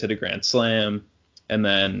Hoskins hit a grand slam, and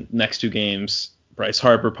then next 2 games, Bryce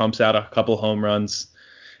Harper pumps out a couple home runs,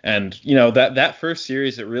 and that first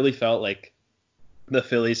series, it really felt like the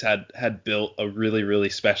Phillies had built a really, really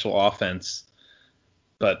special offense,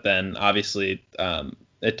 but then obviously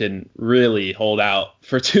it didn't really hold out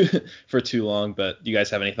for too long. But do you guys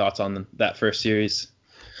have any thoughts on that first series?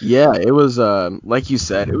 Yeah, it was like you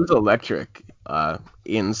said, it was electric.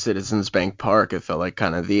 in Citizens Bank Park. It felt like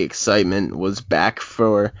kind of the excitement was back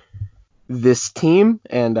for this team,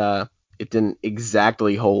 and it didn't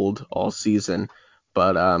exactly hold all season,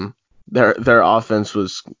 but their offense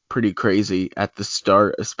was pretty crazy at the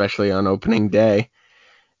start, especially on opening day,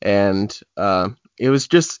 and it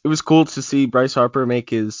was cool to see Bryce Harper make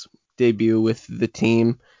his debut with the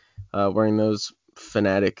team, wearing those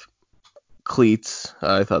Fanatic cleats.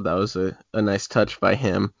 I thought that was a nice touch by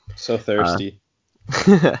him. So thirsty.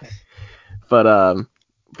 But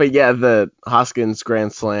yeah, the Hoskins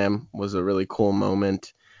Grand Slam was a really cool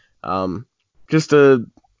moment. Just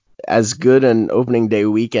as good an opening day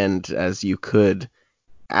weekend as you could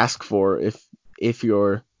ask for if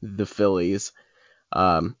you're the Phillies.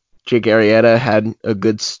 Jake Arrieta had a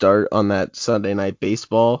good start on that Sunday Night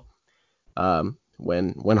Baseball,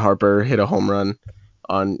 when Harper hit a home run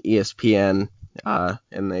on ESPN,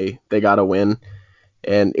 and they got a win.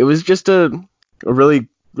 And it was just a really,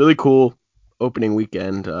 really cool opening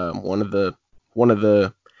weekend. One of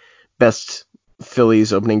the best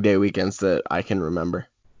Phillies opening day weekends that I can remember.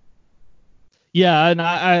 Yeah, and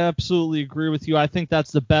I absolutely agree with you. I think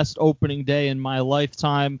that's the best opening day in my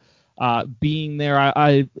lifetime. Being there,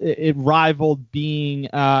 it rivaled being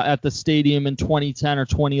at the stadium in 2010 or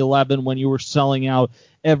 2011 when you were selling out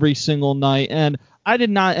every single night. And I did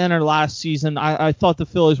not enter last season. I thought the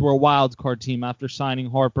Phillies were a wild card team after signing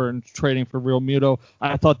Harper and trading for Real Muto.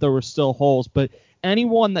 I thought there were still holes, but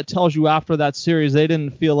anyone that tells you after that series they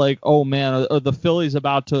didn't feel like, oh man, are the Phillies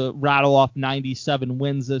about to rattle off 97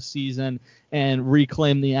 wins this season and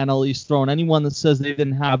reclaim the NL East throne, anyone that says they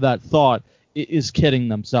didn't have that thought is kidding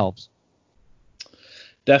themselves.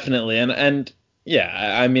 Definitely, and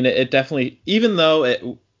yeah, I mean it definitely. Even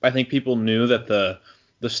though I think people knew that the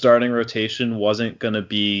starting rotation wasn't going to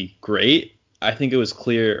be great, I think it was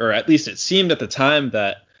clear, or at least it seemed at the time,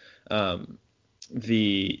 that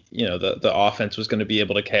the offense was going to be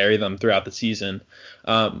able to carry them throughout the season.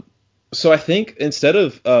 So I think instead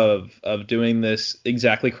of doing this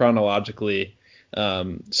exactly chronologically,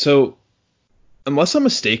 so unless I'm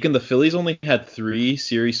mistaken, the Phillies only had 3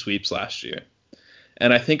 series sweeps last year.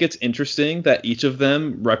 And I think it's interesting that each of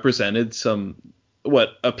them represented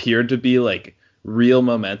what appeared to be like real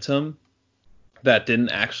momentum that didn't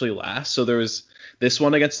actually last. So there was this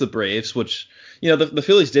one against the Braves, which, the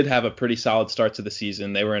Phillies did have a pretty solid start to the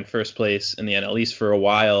season. They were in first place in the NL East for a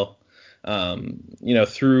while.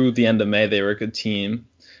 Through the end of May, they were a good team.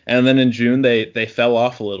 And then in June, they fell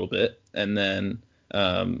off a little bit. And then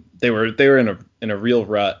they were in a real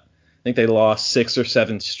rut. I think they lost 6 or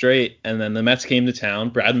 7 straight, and then the Mets came to town.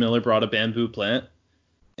 Brad Miller brought a bamboo plant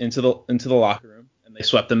into the locker room, and they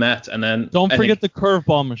swept the Mets. And then don't forget the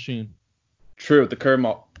curveball machine. True, the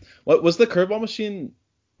curveball. What was the curveball machine?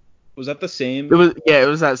 Was that the same? It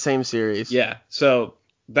was that same series. Yeah. So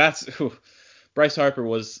that's Bryce Harper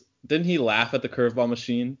was. Didn't he laugh at the curveball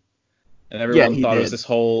machine? And everyone thought it was this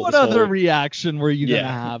whole. What other reaction were you gonna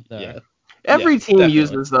have there? Yeah. Every team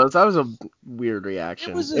uses those. That was a weird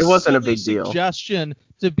reaction. It wasn't a big deal. Suggestion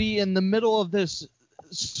to be in the middle of this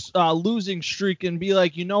losing streak and be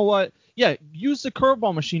like, you know what? Yeah, use the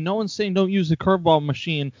curveball machine. No one's saying don't use the curveball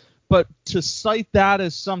machine, but to cite that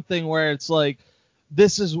as something where it's like,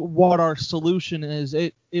 this is what our solution is,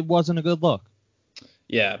 it wasn't a good look.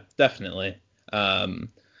 Yeah, definitely.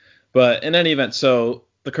 But in any event, so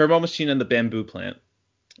the curveball machine and the bamboo plant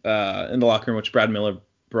in the locker room, which Brad Miller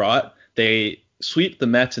brought, they sweep the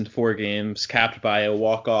Mets in 4 games, capped by a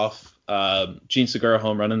walk-off Gene Segura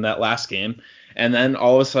home run in that last game. And then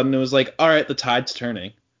all of a sudden it was like, all right, the tide's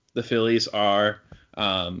turning. The Phillies are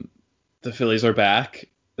back.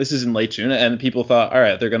 This is in late June, and people thought, all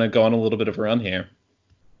right, they're going to go on a little bit of a run here.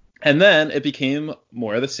 And then it became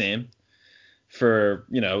more of the same for,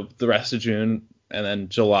 the rest of June, and then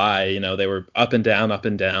July, they were up and down, up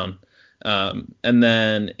and down. And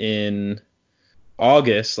then in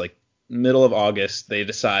August, like middle of August, they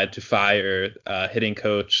decide to fire hitting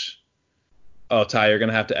coach. Oh, Ty, you're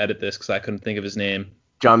gonna have to edit this because I couldn't think of his name.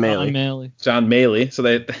 John Maley. John Maley. So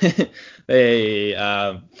they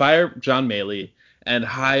fire John Maley and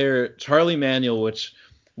hire Charlie Manuel, which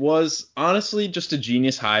was honestly just a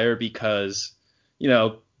genius hire because,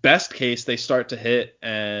 best case they start to hit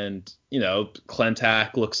and,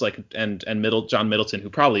 Clentac looks like and John Middleton, who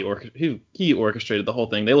probably he orchestrated the whole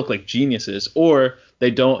thing. They look like geniuses, or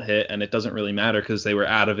they don't hit and it doesn't really matter because they were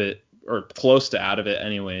out of it or close to out of it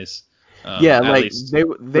anyways. They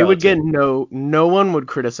would get no one would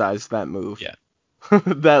criticize that move. Yeah.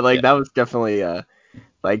 That was definitely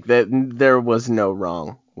that there was no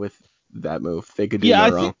wrong with that move. They could do Yeah, no I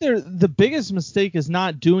wrong. think the biggest mistake is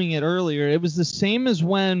not doing it earlier. It was the same as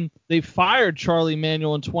when they fired Charlie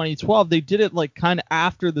Manuel in 2012. They did it like kind of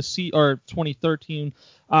after the or 2013.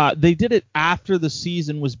 They did it after the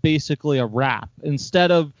season was basically a wrap.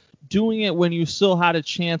 Instead of doing it when you still had a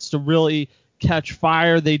chance to really catch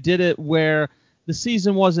fire, they did it where the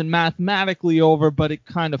season wasn't mathematically over, but it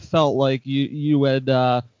kind of felt like you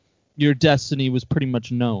had your destiny was pretty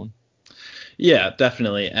much known. Yeah,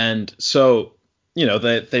 definitely. And so,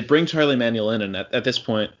 they bring Charlie Manuel in, and at this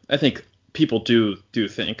point, I think people do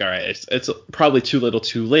think, all right, it's probably too little,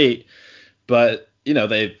 too late. But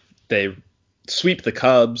they sweep the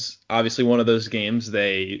Cubs. Obviously, one of those games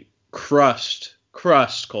they crushed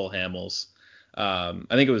Cole Hamels. I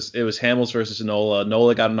think it was Hamels versus Nola.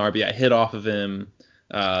 Nola got an RBI hit off of him,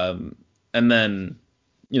 and then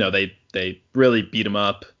they really beat him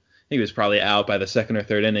up. I think he was probably out by the second or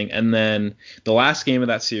third inning. And then the last game of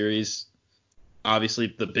that series,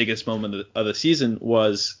 obviously the biggest moment of the season,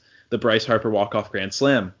 was the Bryce Harper walk-off grand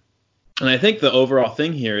slam. And I think the overall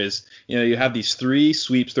thing here is, you have these 3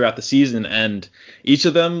 sweeps throughout the season, and each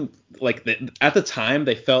of them, at the time,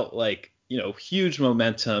 they felt like, huge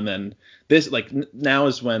momentum. And this, now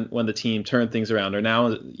is when the team turned things around, or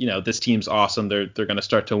now, this team's awesome. They're going to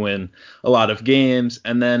start to win a lot of games.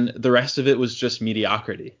 And then the rest of it was just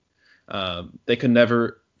mediocrity. They could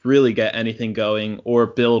never really get anything going or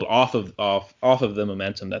build off of the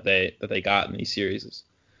momentum that they got in these series.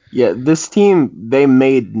 Yeah, this team, they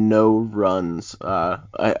made no runs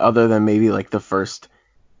other than maybe like the first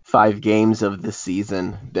 5 games of the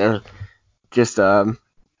season. They're just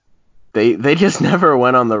they just never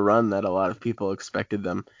went on the run that a lot of people expected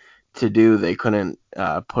them to do. They couldn't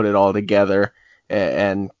put it all together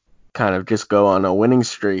and kind of just go on a winning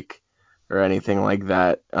streak or anything like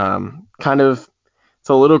that. It's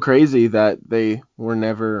a little crazy that they were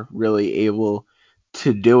never really able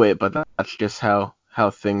to do it, but that's just how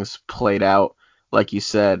things played out. Like you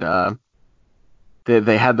said,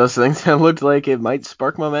 they had those things that looked like it might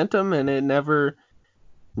spark momentum, and it never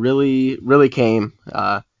really came.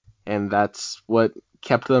 And that's what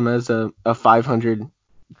kept them as a 500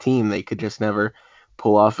 team. They could just never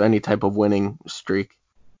pull off any type of winning streak.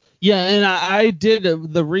 Yeah, and I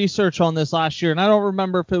did the research on this last year, and I don't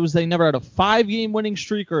remember if it was they never had a 5-game winning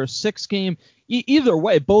streak or a 6-game. Either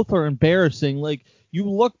way, both are embarrassing. Like, you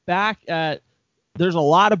look back at, there's a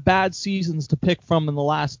lot of bad seasons to pick from in the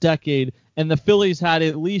last decade, and the Phillies had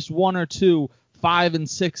at least 1 or 2 5- and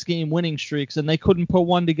 6-game winning streaks, and they couldn't put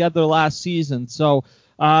one together last season. So,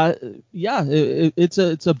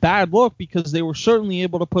 it's a bad look, because they were certainly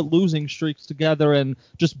able to put losing streaks together and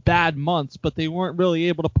just bad months, but they weren't really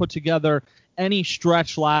able to put together any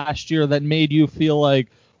stretch last year that made you feel like,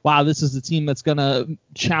 wow, this is the team that's going to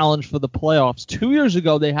challenge for the playoffs. 2 years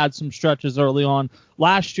ago, they had some stretches early on.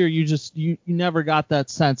 Last year, you never got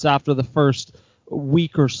that sense after the first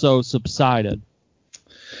week or so subsided.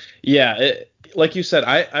 Yeah, like you said,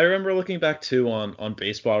 I remember looking back too on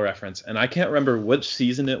Baseball Reference, and I can't remember which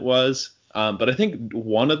season it was, but I think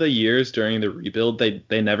one of the years during the rebuild,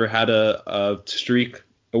 they never had a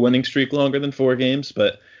winning streak longer than 4 games,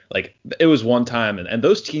 but like it was one time, and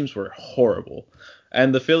those teams were horrible.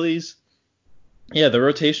 And the Phillies, yeah, the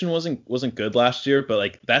rotation wasn't good last year, but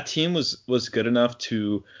like that team was good enough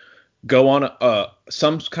to go on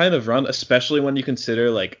some kind of run, especially when you consider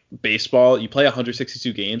like baseball, you play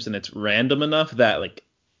 162 games and it's random enough that like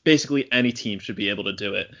basically any team should be able to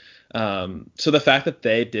do it. So the fact that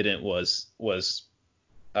they didn't was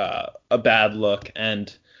a bad look.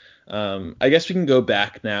 And I guess we can go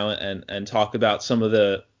back now and talk about some of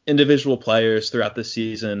the individual players throughout the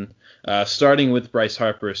season, starting with Bryce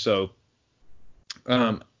Harper. So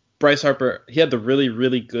Bryce Harper, he had the really,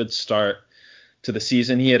 really good start to the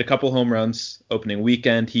season. He had a couple home runs opening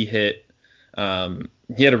weekend. He had a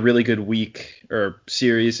really good week or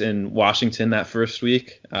series in Washington that first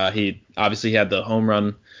week. He obviously had the home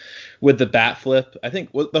run with the bat flip. I think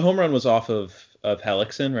the home run was off of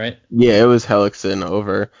Hellickson, right? Yeah, it was Hellickson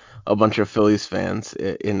over a bunch of Phillies fans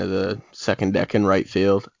into the second deck in right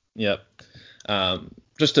field. Yep.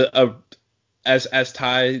 Just as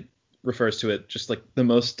Ty refers to it, just like the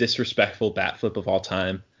most disrespectful bat flip of all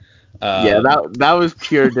time. Yeah, that was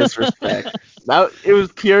pure disrespect. It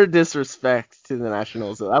was pure disrespect to the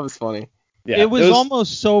Nationals. So that was funny. Yeah, it was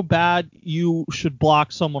almost so bad you should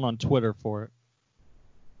block someone on Twitter for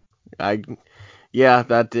it. Yeah,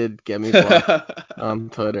 that did get me blocked on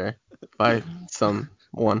Twitter by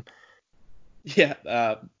someone.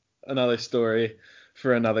 Yeah, another story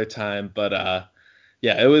for another time. But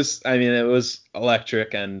yeah, it was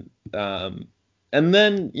electric, and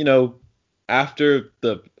then after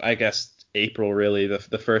I guess April, really,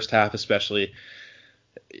 the first half especially,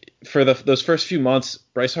 for those first few months,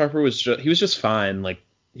 Bryce Harper was just fine. Like,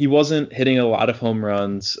 he wasn't hitting a lot of home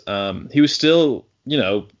runs. He was still,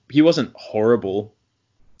 he wasn't horrible.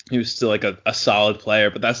 He was still like a solid player,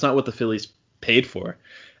 but that's not what the Phillies paid for.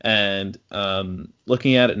 And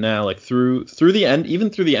looking at it now, like through the end, even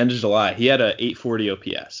through the end of July, he had a 840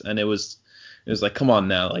 OPS, and it was like, come on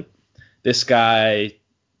now, like, this guy.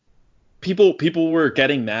 People were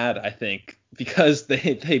getting mad, I think, because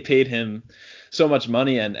they paid him so much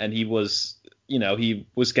money, and he was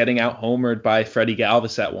getting out homered by Freddie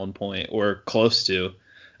Galvis at one point, or close to.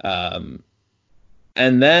 And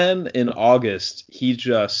then in August, he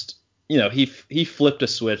just, he flipped a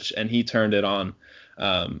switch and he turned it on.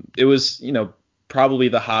 It was, probably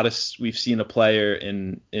the hottest we've seen a player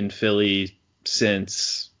in Philly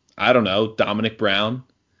since, I don't know, Dominic Brown.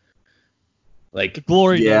 Like, The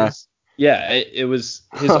glory days. Yeah, it was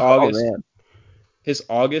his August. Man. His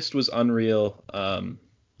August was unreal.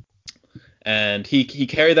 And he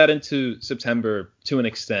carried that into September to an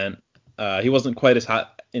extent. He wasn't quite as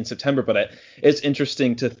hot in September, but it's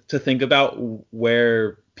interesting to think about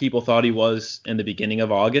where people thought he was in the beginning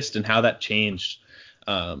of August and how that changed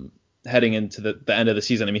heading into the end of the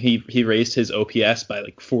season. I mean, he raised his OPS by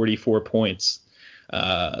like 44 points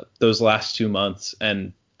those last 2 months,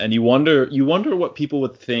 and you wonder what people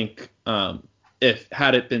would think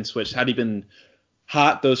had it been switched, had he been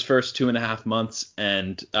hot those first 2.5 months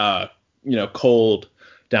and cold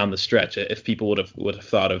down the stretch, if people would have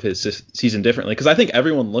thought of his season differently, because I think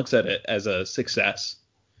everyone looks at it as a success.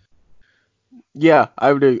 Yeah,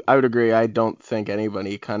 I would agree. I don't think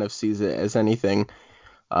anybody kind of sees it as anything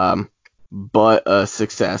but a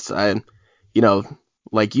success.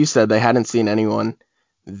 Like you said, they hadn't seen anyone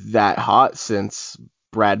that hot since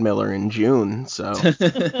Brad Miller in June. So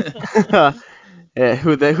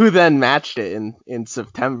who then matched it in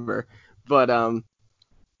September. But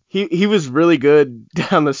he was really good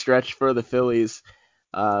down the stretch for the Phillies,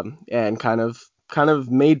 and kind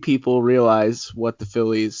of made people realize what the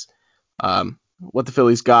Phillies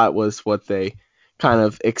got was what they kind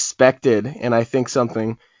of expected. And I think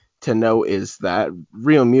something to note is that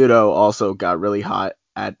Real Muto also got really hot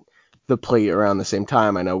at the plate around the same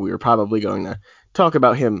time. I know we were probably going to talk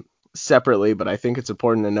about him separately, but I think it's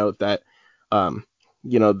important to note that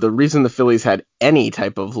the reason the Phillies had any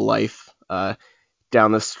type of life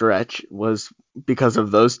down the stretch was because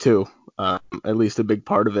of those two. At least a big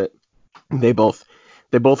part of it. They both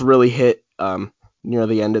really hit near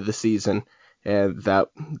the end of the season, and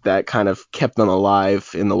that kind of kept them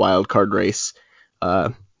alive in the wild card race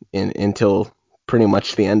until pretty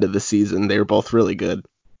much the end of the season. They were both really good.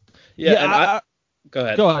 Yeah, go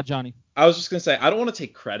ahead. Go ahead, Johnny. I was just gonna say, I don't want to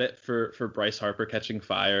take credit for Bryce Harper catching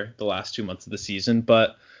fire the last 2 months of the season,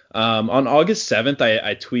 but on August 7th,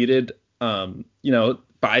 I tweeted,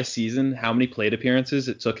 by season, how many plate appearances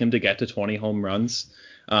it took him to get to 20 home runs.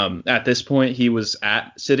 At this point, he was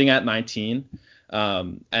sitting at 19.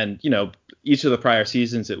 And each of the prior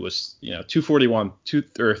seasons, it was 241,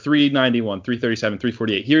 391, 337,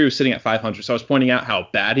 348. Here he was sitting at 500. So I was pointing out how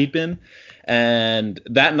bad he'd been. And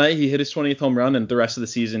that night he hit his 20th home run, and the rest of the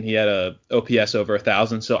season he had a OPS over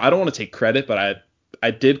 1,000. So I don't want to take credit, but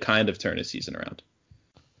I did kind of turn his season around.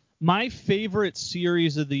 My favorite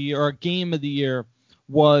series of the year, or game of the year,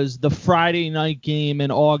 was the Friday night game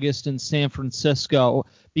in August in San Francisco,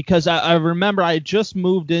 because I remember I had just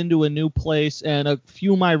moved into a new place, and a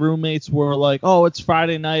few of my roommates were like, oh, it's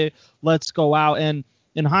Friday night, let's go out. And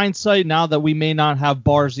in hindsight, now that we may not have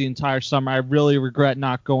bars the entire summer, I really regret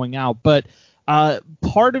not going out. But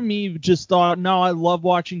part of me just thought, no, I love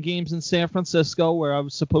watching games in San Francisco, where I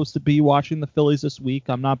was supposed to be watching the Phillies this week.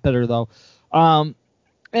 I'm not bitter, though.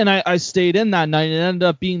 And I stayed in that night. It ended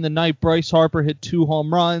up being the night Bryce Harper hit 2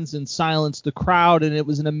 home runs and silenced the crowd, and it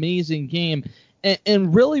was an amazing game.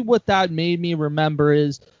 And really what that made me remember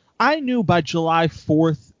is I knew by July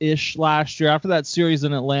 4th-ish last year, after that series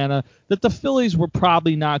in Atlanta, that the Phillies were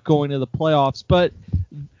probably not going to the playoffs. But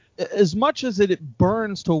as much as it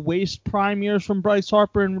burns to waste prime years from Bryce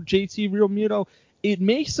Harper and JT Realmuto, it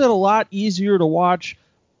makes it a lot easier to watch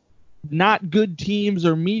not good teams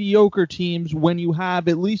or mediocre teams when you have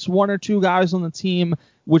at least one or two guys on the team,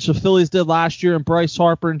 which the Phillies did last year, and Bryce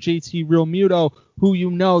Harper and JT Realmuto, who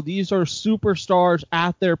these are superstars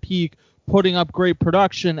at their peak, putting up great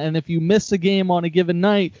production. And if you miss a game on a given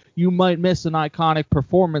night, you might miss an iconic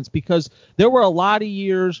performance, because there were a lot of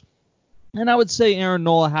years And I would say Aaron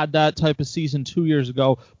Nola had that type of season 2 years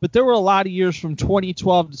ago, but there were a lot of years from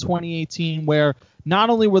 2012 to 2018 where not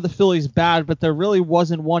only were the Phillies bad, but there really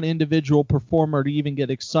wasn't one individual performer to even get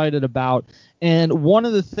excited about. And one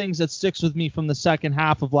of the things that sticks with me from the second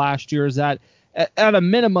half of last year is that at a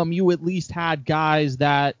minimum, you at least had guys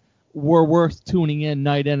that were worth tuning in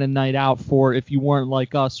and night out for if you weren't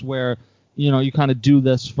like us where, you kind of do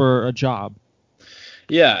this for a job.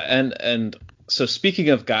 Yeah, and so speaking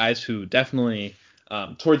of guys who definitely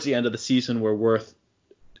towards the end of the season were worth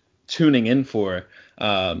tuning in for,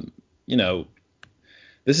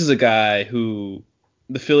 this is a guy who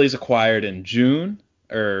the Phillies acquired in June,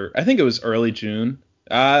 or I think it was early June.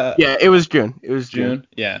 Yeah, it was June. June.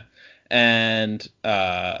 Yeah. And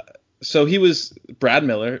so Brad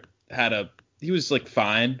Miller he was like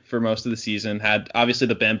fine for most of the season, had obviously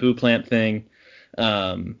the bamboo plant thing.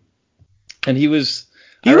 And he was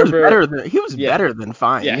better than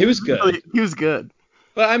fine. Yeah, he was good. He was good.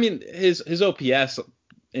 But I mean, his OPS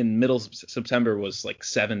in middle September was like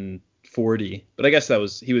 740. But I guess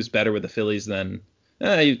he was better with the Phillies than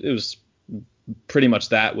it was pretty much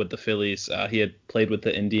that with the Phillies. He had played with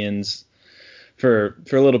the Indians for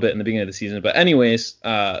a little bit in the beginning of the season. But anyways,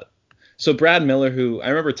 so Brad Miller, who I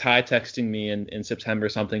remember Ty texting me in September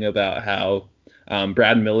something about how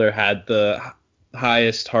Brad Miller had the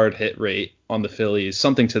highest hard hit rate on the Phillies,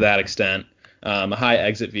 something to that extent, a high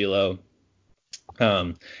exit velo.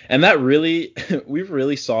 And that really, we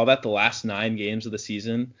really saw that the last 9 games of the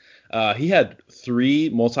season. He had 3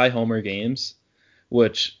 multi-homer games,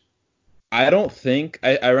 which I don't think,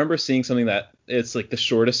 I remember seeing something that it's like the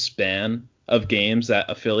shortest span of games that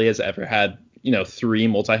a Philly has ever had, 3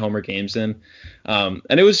 multi-homer games in.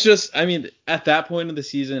 And it was just, I mean, at that point of the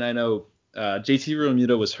season, I know JT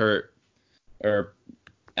Realmuto was hurt,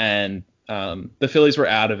 and the Phillies were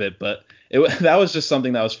out of it, but that was just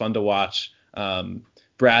something that was fun to watch.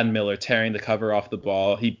 Brad Miller tearing the cover off the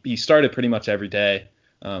ball. He started pretty much every day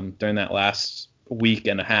during that last week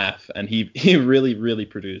and a half, and he really, really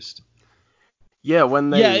produced. Yeah,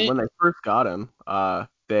 when they first got him,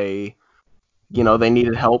 they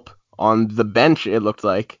needed help on the bench. It looked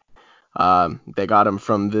like they got him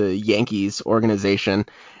from the Yankees organization,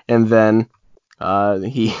 and then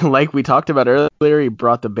he, like we talked about earlier, he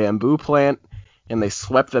brought the bamboo plant, and they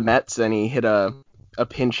swept the Mets, and he hit a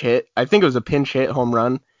pinch hit. I think it was a pinch hit home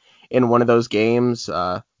run in one of those games.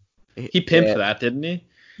 He pimped that, didn't he?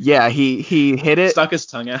 Yeah, he hit it. Stuck his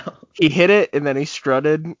tongue out. He hit it, and then he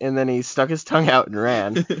strutted, and then he stuck his tongue out and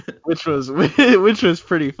ran, which was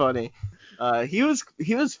pretty funny. He was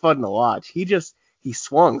fun to watch. He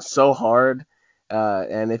swung so hard,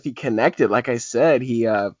 and if he connected, like I said, he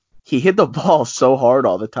hit the ball so hard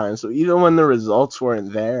all the time. So even when the results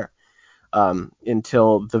weren't there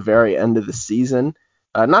until the very end of the season,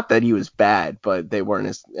 not that he was bad, but they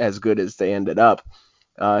weren't as good as they ended up.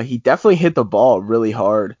 He definitely hit the ball really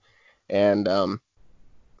hard, and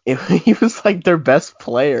he was like their best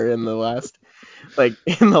player in the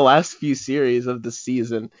last few series of the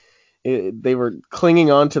season. They were clinging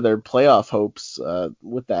on to their playoff hopes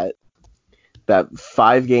with that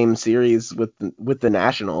 5-game series with the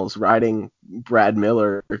Nationals, riding Brad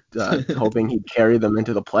Miller, hoping he'd carry them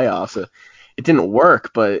into the playoffs. It didn't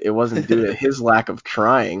work, but it wasn't due to his lack of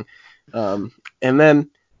trying. And then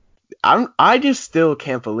I just still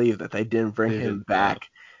can't believe that they didn't bring him back.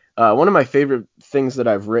 One of my favorite things that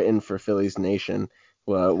I've written for Phillies Nation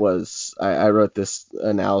was I wrote this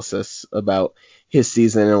analysis about his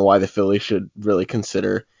season and why the Phillies should really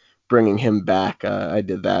consider bringing him back. I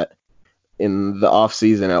did that in the off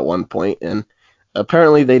season at one point, and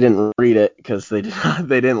apparently they didn't read it because they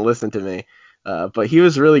didn't listen to me. But he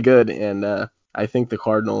was really good, and I think the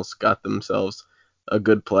Cardinals got themselves a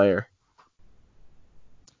good player.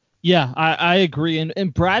 Yeah, I agree.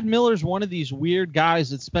 And Brad Miller's one of these weird guys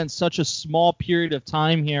that spent such a small period of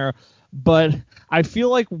time here. But I feel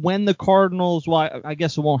like when the Cardinals, well, I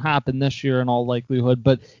guess it won't happen this year in all likelihood,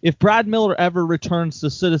 but if Brad Miller ever returns to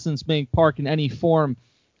Citizens Bank Park in any form,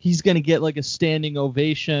 he's going to get like a standing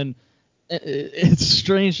ovation. It's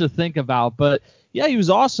strange to think about, but yeah, he was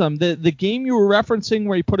awesome. The game you were referencing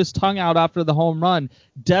where he put his tongue out after the home run,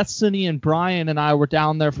 Destiny and Brian and I were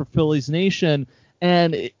down there for Phillies Nation,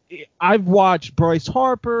 and I've watched Bryce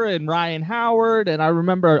Harper and Ryan Howard, and I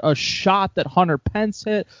remember a shot that Hunter Pence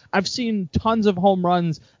hit. I've seen tons of home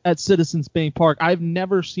runs at Citizens Bank Park. I've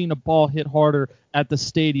never seen a ball hit harder at the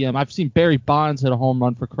stadium. I've seen Barry Bonds hit a home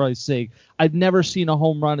run, for Christ's sake. I've never seen a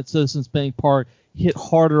home run at Citizens Bank Park hit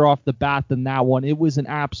harder off the bat than that one. It was an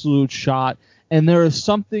absolute shot, and there is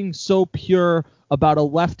something so pure about a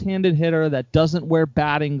left-handed hitter that doesn't wear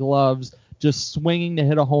batting gloves, just swinging to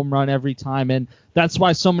hit a home run every time. And that's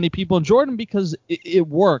why so many people enjoyed him, because it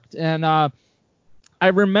worked. And I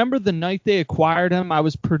remember the night they acquired him, I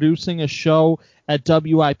was producing a show at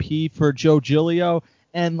WIP for Joe Giglio,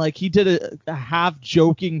 and like he did a half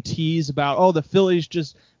joking tease about, oh, the Phillies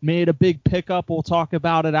just made a big pickup. We'll talk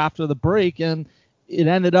about it after the break. And it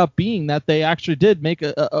ended up being that they actually did make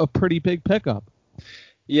a pretty big pickup.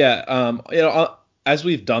 Yeah. As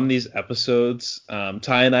we've done these episodes,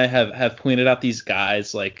 Ty and I have pointed out these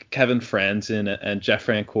guys like Kevin Franzen and Jeff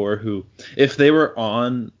Francoeur, who, if they were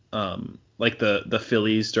on like the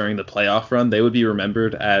Phillies during the playoff run, they would be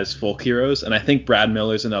remembered as folk heroes. And I think Brad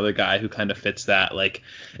Miller's another guy who kind of fits that. Like,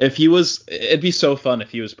 it'd be so fun if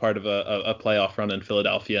he was part of a playoff run in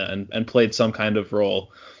Philadelphia and played some kind of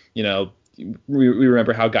role. You know, we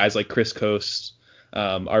remember how guys like Chris Coast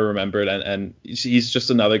are remembered, and he's just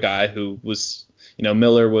another guy who was,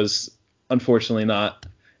 Miller was unfortunately not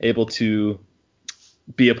able to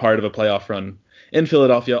be a part of a playoff run in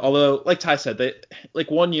Philadelphia. Although, like Ty said, they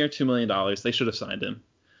 1 year, $2 million, they should have signed him.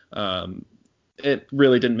 It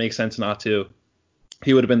really didn't make sense not to.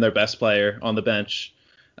 He would have been their best player on the bench.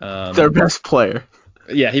 Their best player.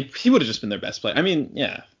 Yeah, he would have just been their best player. I mean,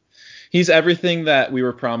 yeah, he's everything that we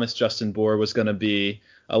were promised Justin Bour was going to be.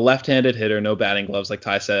 A left-handed hitter, no batting gloves, like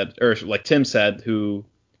Ty said, or like Tim said, who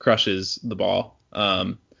crushes the ball.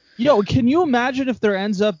 Can you imagine if there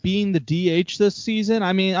ends up being the DH this season?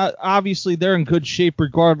 I mean, obviously they're in good shape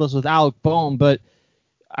regardless with Alec Bohm, but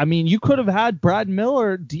I mean, you could have had Brad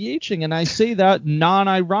Miller DHing, and I say that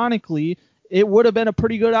non-ironically. It would have been a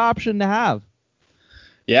pretty good option to have.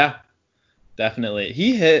 Yeah, definitely.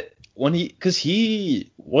 He hit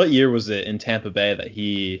what year was it in Tampa Bay that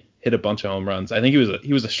he hit a bunch of home runs? I think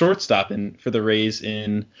he was a shortstop for the Rays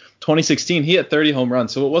in 2016. He hit 30 home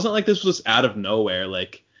runs, so it wasn't like this was out of nowhere.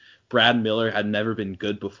 Like, Brad Miller had never been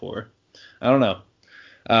good before. I don't know.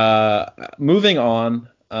 Moving on.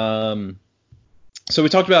 So we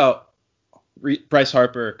talked about Bryce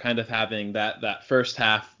Harper kind of having that first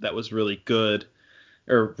half that was really good,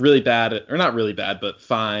 or really bad, or not really bad, but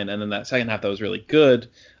fine, and then that second half that was really good.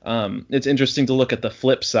 It's interesting to look at the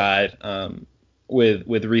flip side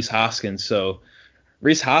with Rhys Hoskins. So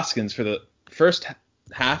Rhys Hoskins, for the first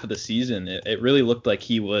half of the season, it really looked like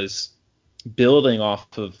he was building off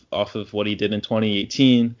of what he did in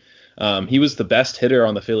 2018. He was the best hitter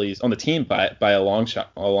on the team by a long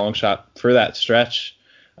shot for that stretch.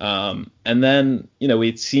 And then,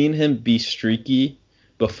 we'd seen him be streaky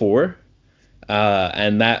before,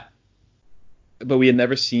 but we had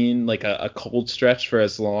never seen like a cold stretch for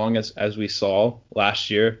as long as we saw last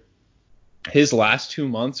year. His last 2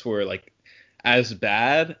 months were like as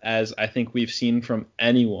bad as I think we've seen from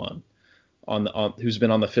anyone who's been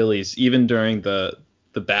on the Phillies, even during the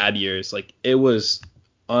bad years. Like, it was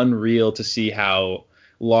unreal to see how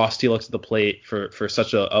lost he looked at the plate for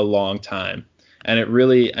such a long time. And it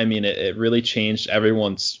really changed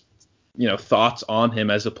everyone's, thoughts on him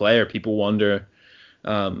as a player. People wonder,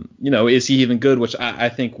 is he even good? Which I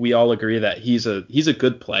think we all agree that he's a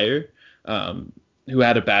good player who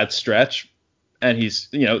had a bad stretch, and he's,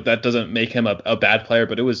 that doesn't make him a bad player,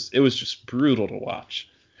 but it was just brutal to watch.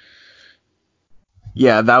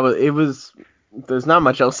 Yeah, there's not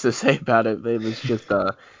much else to say about it. It was just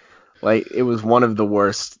it was one of the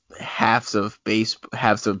worst halves of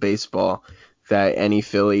baseball that any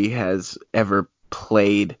Philly has ever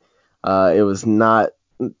played. It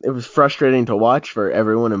was frustrating to watch for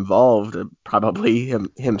everyone involved, probably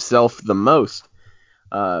himself the most.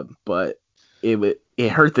 But it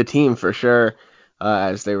hurt the team for sure,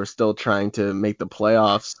 as they were still trying to make the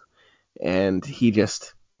playoffs, and he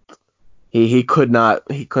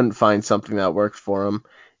couldn't find something that worked for him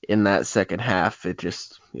in that second half. It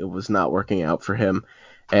was not working out for him.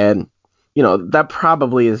 And, that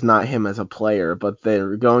probably is not him as a player, but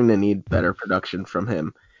they're going to need better production from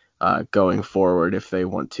him going forward if they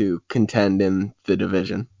want to contend in the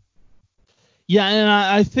division. Yeah, and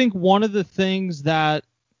I think one of the things that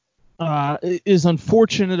is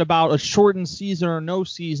unfortunate about a shortened season or no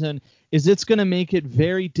season is it's going to make it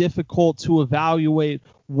very difficult to evaluate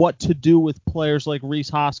what to do with players like Rhys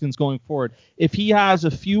Hoskins going forward. If he has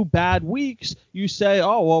a few bad weeks, you say,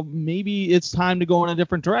 oh, well, maybe it's time to go in a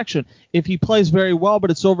different direction. If he plays very well, but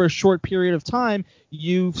it's over a short period of time,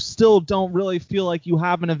 you still don't really feel like you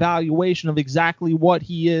have an evaluation of exactly what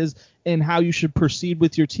he is and how you should proceed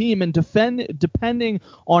with your team. And depending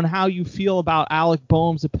on how you feel about Alec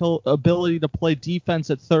Bohm's ability to play defense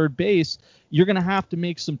at third base, you're going to have to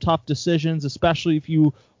make some tough decisions, especially if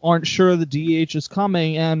you aren't sure the DH is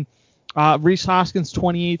coming. And Rhys Hoskins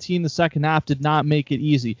 2018, the second half, did not make it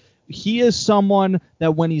easy. he is someone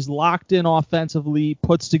that when he's locked in offensively,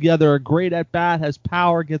 puts together a great at bat, has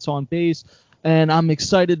power, gets on base, and I'm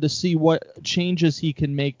excited to see what changes he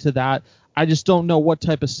can make to that. I just don't know what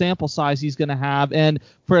type of sample size he's going to have. And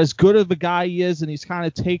for as good of a guy he is, and he's kind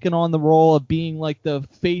of taken on the role of being like the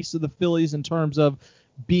face of the Phillies in terms of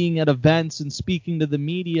being at events and speaking to the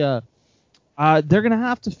media, they're going to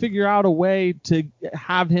have to figure out a way to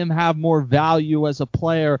have him have more value as a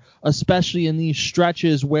player, especially in these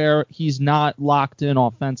stretches where he's not locked in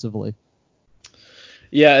offensively.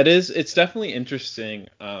 Yeah, it is. It's definitely interesting.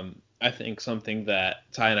 I think something that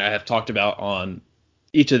Ty and I have talked about on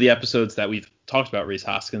each of the episodes that we've talked about Rhys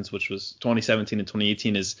Hoskins, which was 2017 and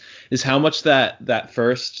 2018, is how much that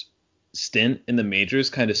first stint in the majors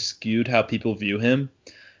kind of skewed how people view him.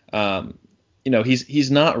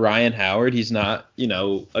 He's not Ryan Howard. He's not,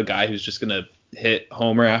 a guy who's just going to hit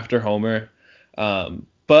homer after homer.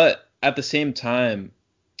 But at the same time,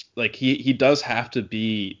 like he does have to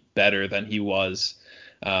be better than he was.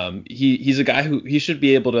 He's a guy who he should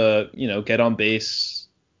be able to, get on base,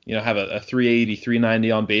 have a 380,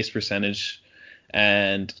 390 on base percentage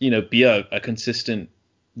and, be a consistent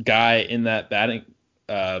guy in that batting,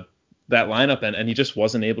 that lineup. And he just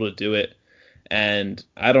wasn't able to do it. And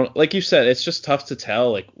I don't, like you said, it's just tough to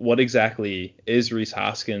tell, like, what exactly is Rhys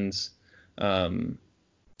Hoskins. But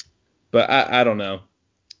I don't know.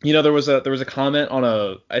 There was a comment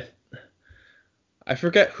on I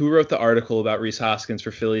forget who wrote the article about Rhys Hoskins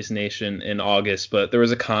for Phillies Nation in August, but there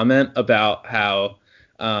was a comment about how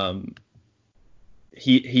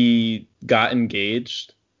he got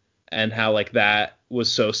engaged and how like that was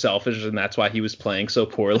so selfish and that's why he was playing so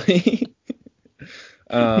poorly.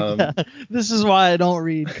 Yeah, this is why I don't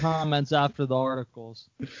read comments after the articles.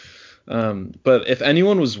 But if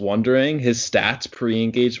anyone was wondering, his stats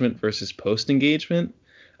pre-engagement versus post-engagement,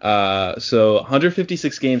 so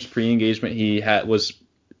 156 games pre-engagement, he was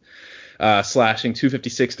slashing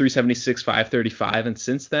 256, 376, 535, and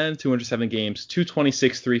since then 207 games,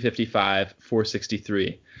 226, 355,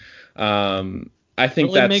 463. I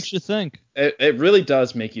think that makes you think. It really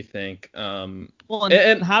does make you think. Well,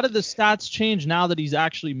 and how did the stats change now that he's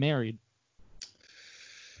actually married?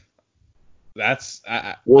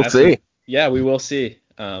 We'll see. Yeah, we will see.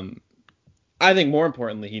 I think more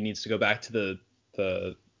importantly, he needs to go back to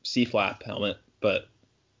the C-flap helmet, but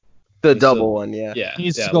the double one, yeah. He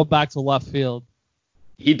needs to go back to left field.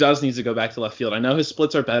 He does need to go back to left field. I know his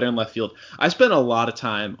splits are better in left field. I spent a lot of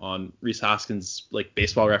time on Rhys Hoskins' like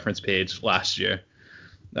baseball reference page last year,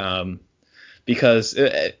 because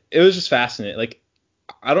it was just fascinating. Like,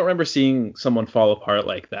 I don't remember seeing someone fall apart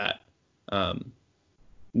like that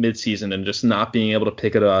mid-season and just not being able to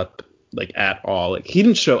pick it up like at all. Like, he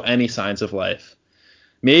didn't show any signs of life.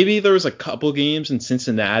 Maybe there was a couple games in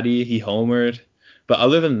Cincinnati he homered, but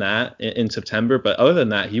other than that in September,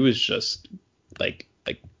 he was just like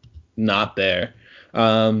not there.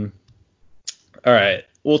 All right,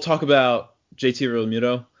 we'll talk about JT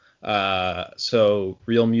Realmuto. So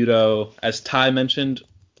Realmuto, as Ty mentioned,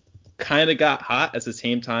 kind of got hot at the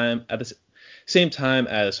same time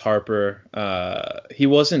as Harper. He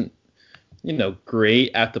wasn't,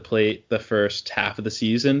 great at the plate the first half of the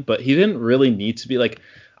season, but he didn't really need to be. Like,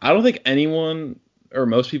 I don't think anyone or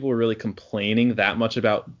most people were really complaining that much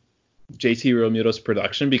about JT Realmuto's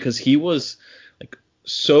production because he was like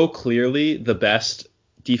so clearly the best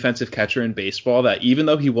defensive catcher in baseball that even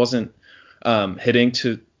though he wasn't hitting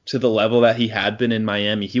to the level that he had been in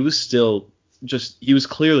Miami, he was still he was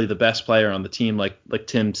clearly the best player on the team, like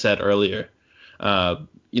Tim said earlier.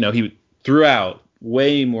 He threw out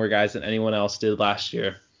way more guys than anyone else did last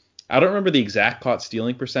year. I don't remember the exact caught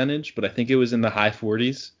stealing percentage, but I think it was in the high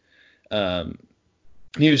 40s.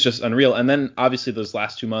 He was just unreal. And then obviously those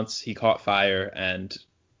last 2 months he caught fire and,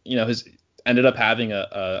 his ended up having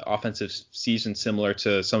a offensive season similar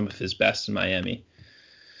to some of his best in Miami.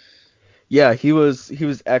 Yeah, he was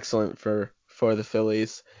excellent for the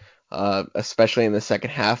Phillies, especially in the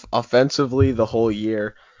second half. Offensively, the whole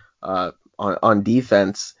year, on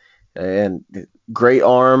defense, and great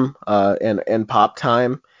arm, and pop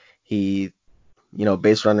time. He,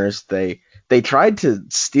 base runners, they tried to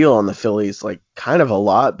steal on the Phillies like kind of a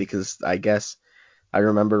lot because I guess I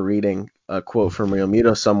remember reading a quote from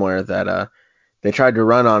Realmuto somewhere that they tried to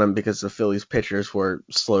run on him because the Phillies pitchers were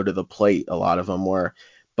slow to the plate. A lot of them were,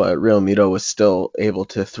 but Realmuto was still able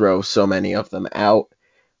to throw so many of them out.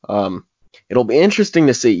 It'll be interesting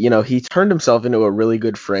to see. He turned himself into a really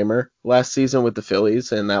good framer last season with the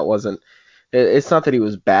Phillies, and that wasn't. It's not that he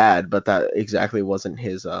was bad, but that exactly wasn't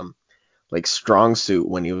his strong suit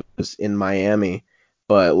when he was in Miami.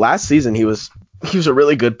 But last season he was he was a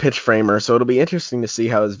really good pitch framer, so it'll be interesting to see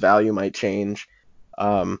how his value might change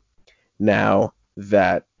now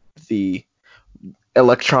that the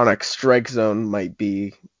electronic strike zone might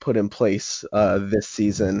be put in place this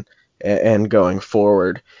season and going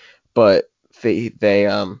forward. But they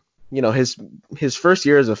his first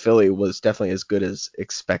year as a Philly was definitely as good as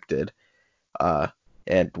expected.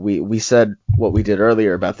 And we said what we did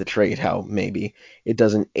earlier about the trade, how maybe it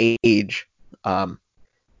doesn't age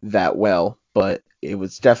that well, but it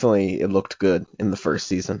looked good in the first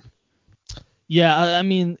season. Yeah, I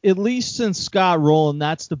mean, at least since Scott Rowland,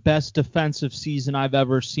 that's the best defensive season I've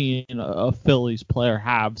ever seen a Phillies player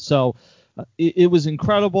have. So it was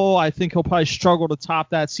incredible. I think he'll probably struggle to top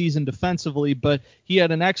that season defensively, but he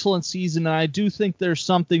had an excellent season, and I do think there's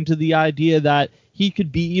something to the idea that he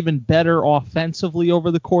could be even better offensively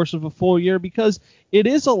over the course of a full year, because it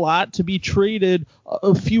is a lot to be traded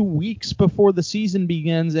a few weeks before the season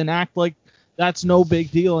begins and act like that's no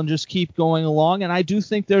big deal and just keep going along. And I do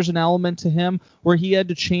think there's an element to him where he had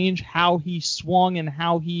to change how he swung and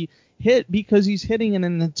how he hit, because he's hitting in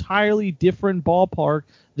an entirely different ballpark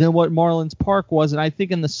than what Marlins Park was. And I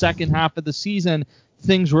think in the second half of the season,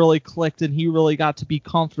 things really clicked and he really got to be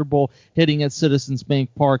comfortable hitting at Citizens Bank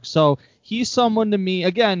Park. So he's someone to me,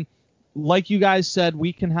 again, like you guys said,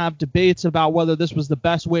 we can have debates about whether this was the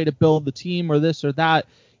best way to build the team or this or that.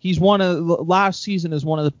 Last season is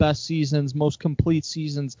one of the best seasons, most complete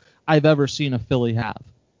seasons I've ever seen a Philly have.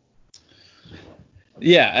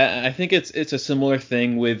 Yeah, I think it's a similar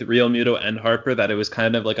thing with Real Muto and Harper, that it was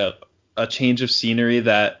kind of like a change of scenery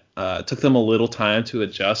that took them a little time to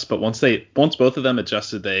adjust. But once both of them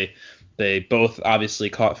adjusted, they both obviously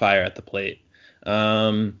caught fire at the plate.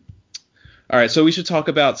 All right, so we should talk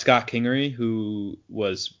about Scott Kingery, who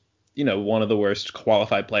was one of the worst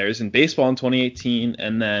qualified players in baseball in 2018.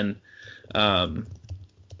 And then, I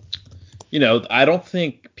don't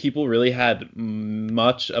think people really had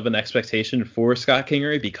much of an expectation for Scott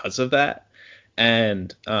Kingery because of that.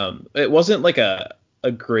 And it wasn't like a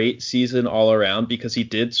great season all around, because he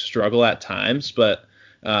did struggle at times. But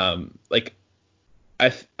I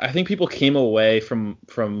think people came away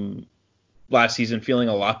from last season feeling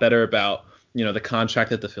a lot better about the contract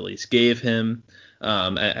that the Phillies gave him.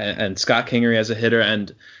 And Scott Kingery as a hitter,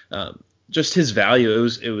 and just his value.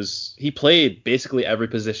 He played basically every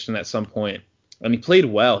position at some point, and he played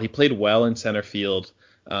well. He played well in center field.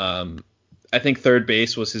 I think third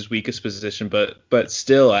base was his weakest position, but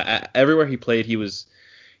still, everywhere he played, he was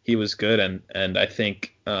good. And I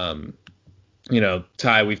think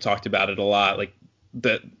Ty, we've talked about it a lot. Like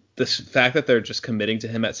the fact that they're just committing to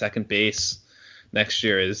him at second base next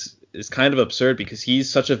year is kind of absurd, because he's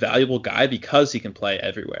such a valuable guy because he can play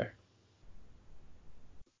everywhere.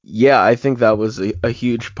 Yeah, I think that was a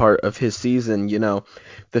huge part of his season.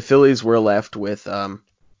 The Phillies were left with a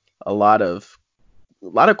lot of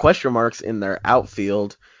question marks in their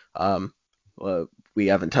outfield. We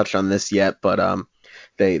haven't touched on this yet, but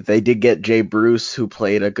they did get Jay Bruce, who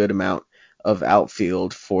played a good amount of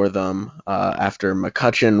outfield for them after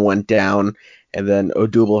McCutchen went down, and then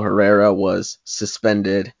Odubel Herrera was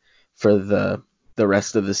suspended for the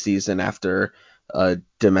rest of the season after a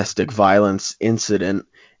domestic violence incident,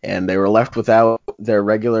 and they were left without their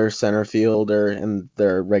regular center fielder and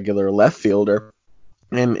their regular left fielder.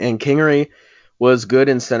 And Kingery was good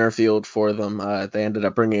in center field for them. They ended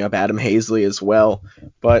up bringing up Adam Hazley as well,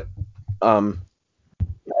 but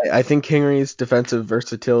I think Kingery's defensive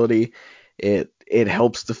versatility, it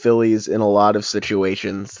helps the Phillies in a lot of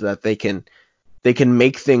situations, that they can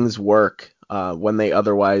make things work when they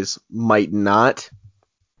otherwise might not,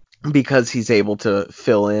 because he's able to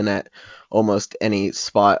fill in at almost any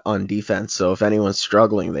spot on defense. So if anyone's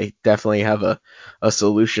struggling, they definitely have a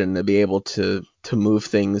solution to be able to move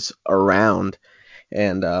things around.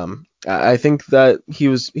 And I think that he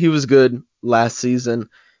was good last season.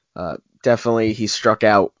 Definitely he struck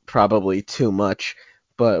out probably too much,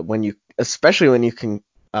 but especially when you can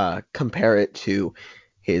compare it to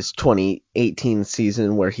his 2018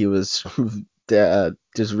 season, where he was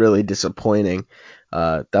just really disappointing.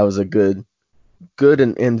 That was a good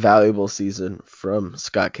and valuable season from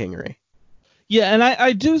Scott Kingery. Yeah, and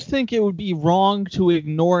I do think it would be wrong to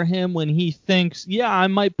ignore him when he thinks, I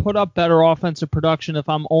might put up better offensive production if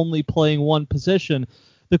I'm only playing one position.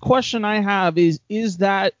 The question I have is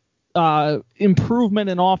that improvement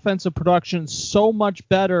in offensive production so much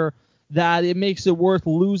better that it makes it worth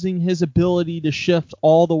losing his ability to shift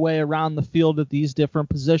all the way around the field at these different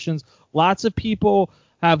positions? Lots of people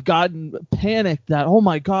have gotten panicked that, oh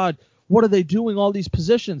my God, what are they doing all these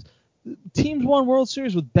positions? teams won World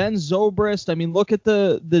Series with Ben Zobrist. I mean, look at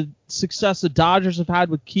the success the Dodgers have had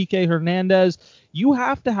with Kike Hernandez. You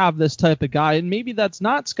have to have this type of guy, and maybe that's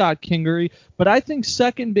not Scott Kingery, but I think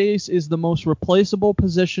second base is the most replaceable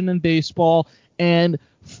position in baseball, and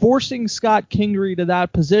forcing Scott Kingery to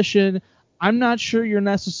that position, I'm not sure you're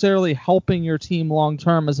necessarily helping your team long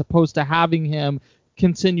term as opposed to having him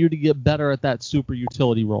continue to get better at that super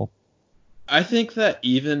utility role. I think that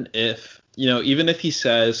even if he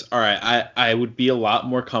says, all right, I would be a lot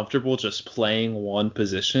more comfortable just playing one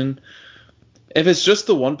position. If it's just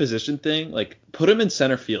the one position thing, like put him in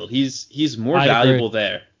center field. He's more valuable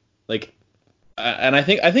there. Like, and I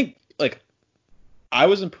think like I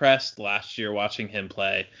was impressed last year watching him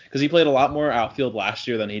play because he played a lot more outfield last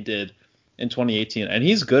year than he did in 2018, and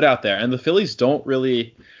he's good out there. And the Phillies don't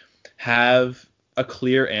really have a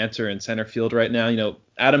clear answer in center field right now.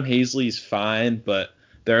 Adam Hazley's fine, but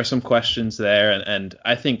there are some questions there, and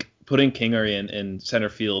I think putting Kingery in center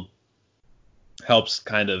field helps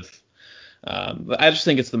kind of. I just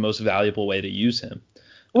think it's the most valuable way to use him.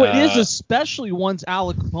 Well, it is, especially once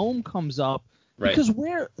Alec Bohm comes up, right. Because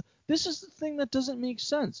this is the thing that doesn't make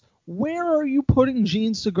sense. Where are you putting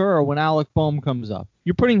Gene Segura when Alec Bohm comes up?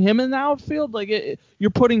 You're putting him in the outfield? You're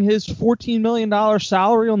putting his $14 million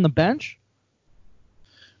salary on the bench?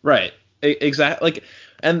 Right. Exactly.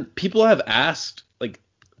 And people have asked,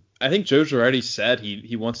 I think Joe Girardi said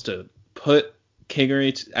he wants to put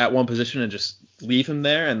Kingery at one position and just leave him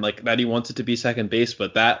there, and that he wants it to be second base.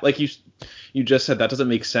 But that, you just said, that doesn't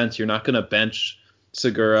make sense. You're not going to bench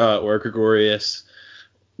Segura or Gregorius.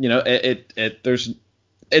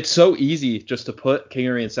 It's so easy just to put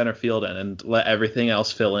Kingery in center field and let everything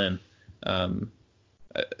else fill in.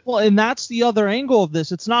 Well, and that's the other angle of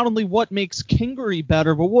this. It's not only what makes Kingery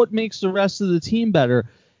better, but what makes the rest of the team better.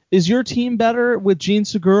 Is your team better with Gene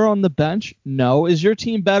Segura on the bench? No. Is your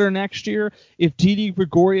team better next year if Didi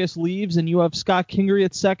Gregorius leaves and you have Scott Kingery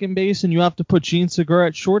at second base and you have to put Gene Segura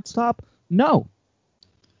at shortstop? No.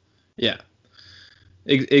 Yeah,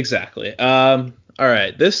 exactly. All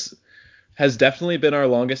right, this has definitely been our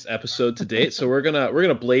longest episode to date, so we're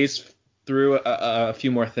gonna blaze through a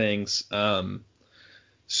few more things.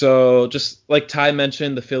 So just like Ty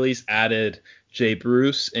mentioned, the Phillies added Jay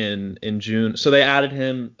Bruce in June. So they added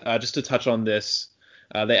him, just to touch on this,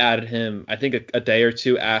 they added him, I think, a day or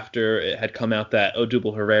two after it had come out that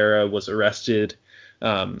Odubel Herrera was arrested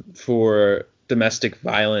for domestic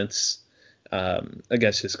violence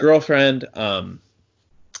against his girlfriend.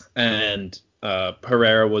 And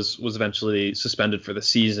Herrera was eventually suspended for the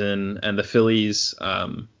season, and the Phillies,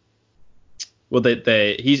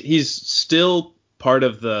 he's still part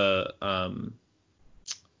of the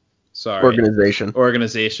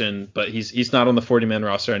organization, but he's not on the 40-man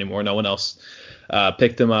roster anymore. No one else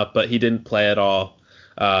picked him up, but he didn't play at all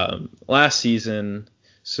last season.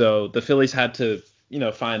 So the Phillies had to,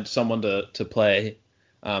 find someone to play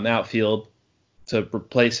outfield to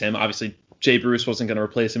replace him. Obviously, Jay Bruce wasn't going to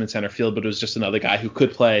replace him in center field, but it was just another guy who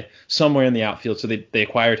could play somewhere in the outfield. So they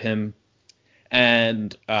acquired him,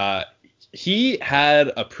 and he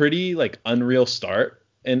had a pretty unreal start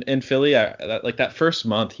in Philly. That first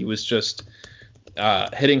month, he was just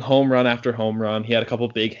hitting home run after home run. He had a couple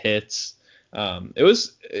big hits. It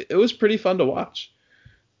was pretty fun to watch.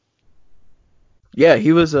 Yeah,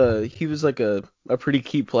 he was a pretty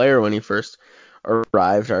key player when he first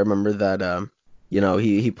arrived. I remember that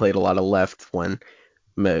he played a lot of left when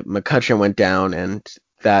McCutchen went down, and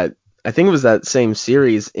that, I think it was that same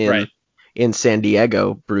series in San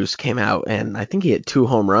Diego, Bruce came out and I think he hit 2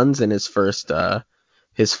 home runs in his first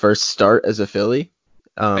start as a Philly.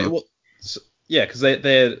 Because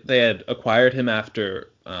they had acquired him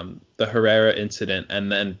after the Herrera incident,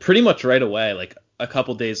 and then pretty much right away, a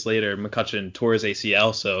couple days later, McCutchen tore his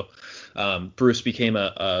ACL, so Bruce became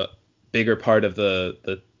a bigger part of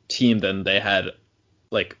the team than they had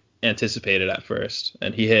anticipated at first.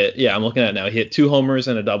 And he hit, I'm looking at it now, he hit 2 homers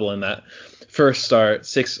and a double in that first start,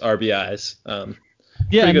 6 RBIs. And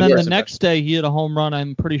then the next day he hit a home run,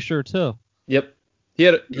 I'm pretty sure, too. Yep. He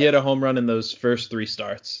had a home run in those first 3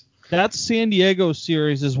 starts. That San Diego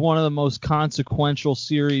series is one of the most consequential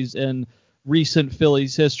series in recent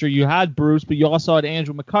Phillies history. You had Bruce, but you also had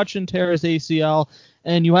Andrew McCutchen tear his ACL,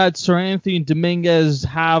 and you had Seranthony Dominguez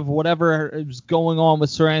have whatever is going on with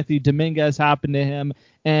Seranthony Dominguez happen to him,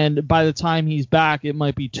 and by the time he's back, it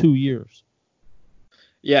might be 2 years.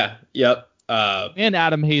 Yeah, yep. And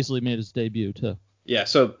Adam Hazley made his debut, too. Yeah,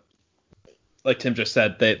 so like Tim just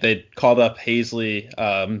said, they called up Hazley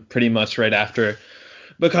pretty much right after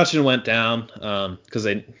McCutchen went down because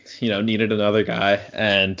they needed another guy.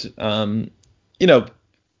 And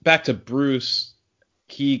back to Bruce,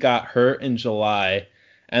 he got hurt in July,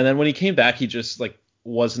 and then when he came back, he just like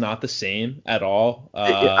was not the same at all.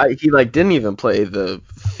 He like didn't even play the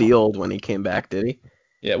field when he came back, did he?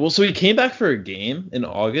 Yeah, well, so he came back for a game in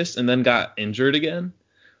August and then got injured again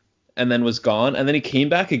and then was gone. And then he came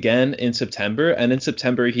back again in September. And in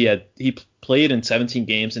September, he played in 17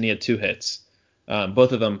 games and he had 2 hits.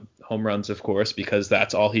 Both of them home runs, of course, because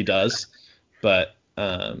that's all he does. But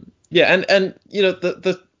yeah, and you know,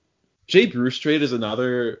 the Jay Bruce trade is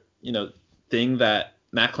another, you know, thing that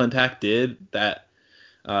Matt Klentak did that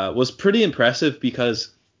was pretty impressive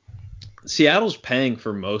because Seattle's paying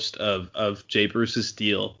for most of Jay Bruce's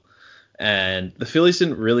deal, and the Phillies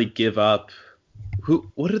didn't really give up.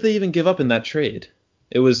 What did they even give up in that trade?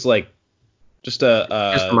 It was like just Just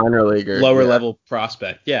a minor leaguer, lower yeah. level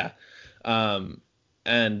prospect, yeah.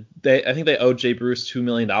 And I think they owed Jay Bruce $2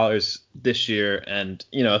 million this year, and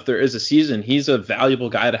you know if there is a season, he's a valuable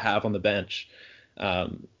guy to have on the bench.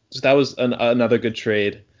 So that was another good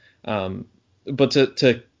trade. But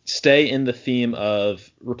to stay in the theme of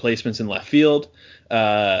replacements in left field,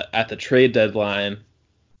 at the trade deadline,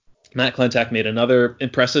 Matt Klentak made another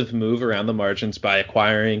impressive move around the margins by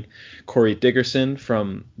acquiring Corey Dickerson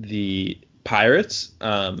from the Pirates.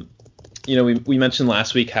 You know, we mentioned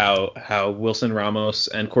last week how Wilson Ramos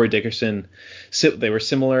and Corey Dickerson, they were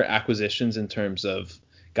similar acquisitions in terms of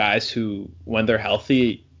guys who, when they're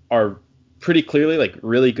healthy, are pretty clearly like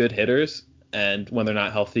really good hitters, and when they're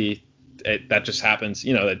not healthy, that just happens.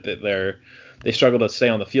 You know, that they struggle to stay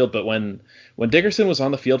on the field. But when Dickerson was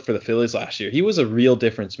on the field for the Phillies last year, he was a real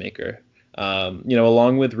difference maker. You know,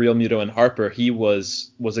 along with Real Muto and Harper, he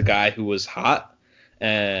was a guy who was hot,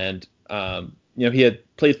 and you know, he had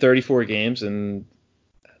played 34 games and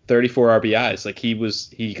 34 RBIs. Like he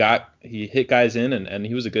hit guys in, and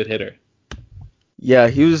he was a good hitter. Yeah,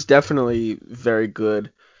 he was definitely very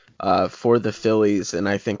good for the Phillies, and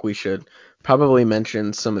I think we should probably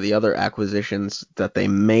mention some of the other acquisitions that they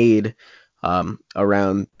made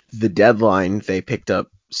around the deadline. They picked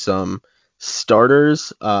up some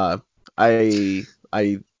starters. They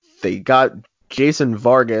got Jason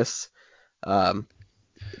Vargas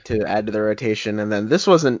to add to their rotation, and then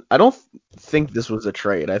I don't think this was a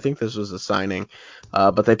trade. I think this was a signing,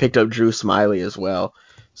 but they picked up Drew Smiley as well.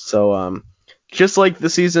 So just like the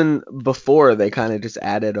season before, they kind of just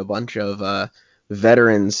added a bunch of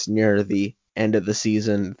veterans near the end of the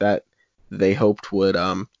season that they hoped would,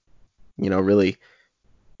 you know, really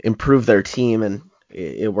improve their team, and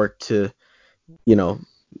it worked to, you know,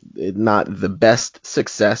 not the best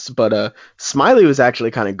success, but Smiley was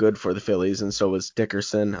actually kind of good for the Phillies, and so was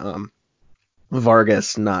Dickerson.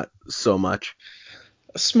 Vargas, not so much.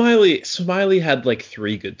 Smiley had like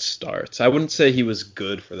 3 good starts. I wouldn't say he was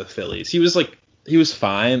good for the Phillies. He was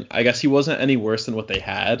fine. I guess he wasn't any worse than what they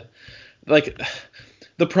had. Like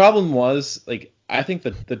the problem was, like, I think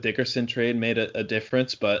the Dickerson trade made a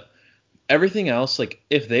difference, but everything else, like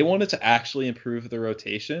if they wanted to actually improve the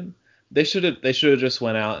rotation, they should have just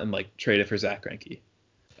went out and like traded for Zach Greinke.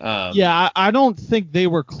 Yeah, I don't think they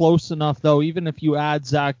were close enough, though. Even if you add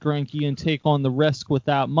Zach Greinke and take on the risk with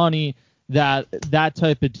that money, that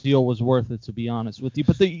type of deal was worth it, to be honest with you.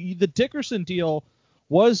 But the Dickerson deal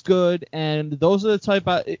was good, and those are the type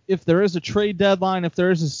of, if there is a trade deadline, if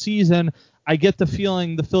there is a season, I get the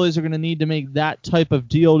feeling the Phillies are going to need to make that type of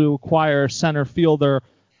deal to acquire a center fielder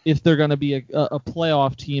if they're going to be a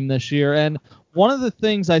playoff team this year. And one of the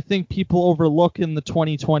things I think people overlook in the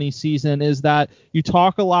 2020 season is that you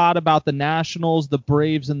talk a lot about the Nationals, the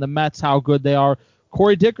Braves, and the Mets, how good they are.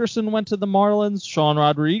 Corey Dickerson went to the Marlins. Sean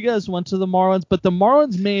Rodriguez went to the Marlins. But the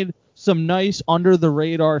Marlins made some nice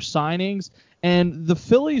under-the-radar signings. And the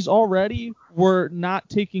Phillies already were not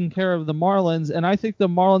taking care of the Marlins, and I think the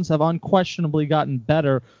Marlins have unquestionably gotten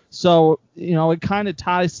better. So, you know, it kind of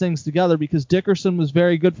ties things together because Dickerson was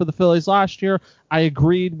very good for the Phillies last year. I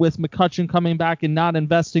agreed with McCutchen coming back and not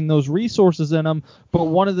investing those resources in him, but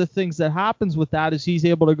one of the things that happens with that is he's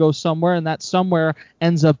able to go somewhere, and that somewhere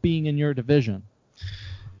ends up being in your division.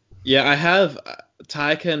 Yeah, I have.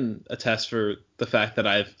 Ty can attest for the fact that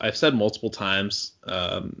I've said multiple times,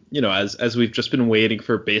 you know, as we've just been waiting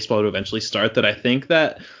for baseball to eventually start, that I think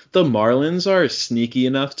that the Marlins are sneaky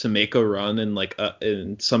enough to make a run in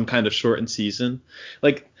in some kind of shortened season.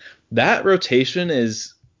 Like that rotation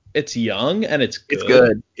it's young and it's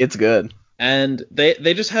good. It's good. And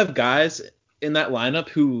they just have guys in that lineup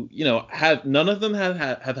who, you know, none of them have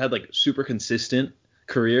had like super consistent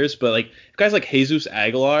careers, but like guys like Jesus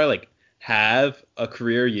Aguilar like have a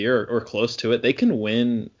career year or close to it. They can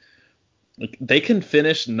win Like, they can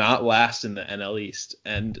finish not last in the NL East,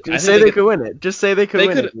 and I Just think say they could win it. Just say they could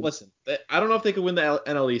win it. Listen, I don't know if they could win the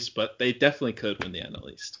NL East, but they definitely could win the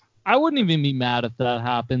NL East. I wouldn't even be mad if that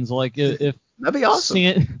happens. Like if That'd be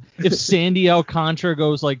awesome. If Sandy Alcantara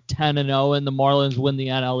goes like 10-0 and the Marlins win the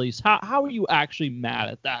NL East, how are you actually mad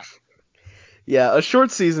at that? Yeah, a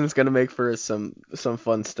short season's gonna make for some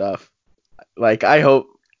fun stuff. Like I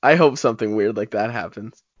hope something weird like that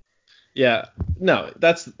happens. Yeah, no,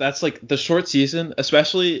 that's like the short season,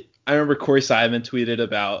 especially. I remember Corey Simon tweeted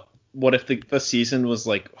about what if the season was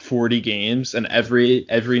like 40 games and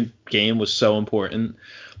every game was so important.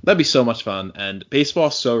 That'd be so much fun. And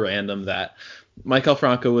baseball's so random that Maikel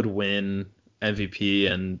Franco would win MVP,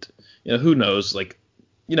 and who knows? Like,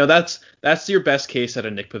 that's your best case at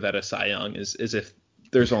a Nick Pivetta Cy Young is if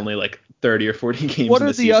there's only like 30 or 40 games in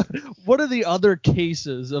the season. What are the other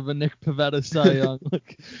cases of a Nick Pivetta Cy Young?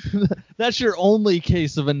 Like, that's your only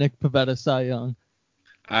case of a Nick Pivetta Cy Young.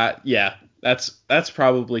 Yeah, that's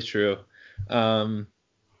probably true. While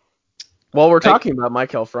we're talking about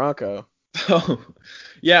Maikel Franco. Oh,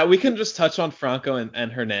 yeah, we can just touch on Franco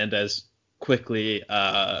and Hernandez quickly.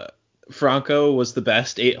 Franco was the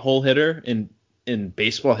best 8-hole hitter in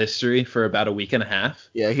baseball history for about a week and a half.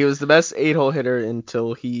 Yeah, he was the best 8-hole hitter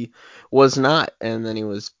until he was not, and then he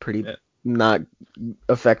was pretty not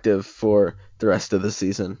effective for the rest of the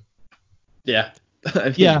season. Yeah.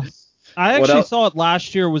 I actually thought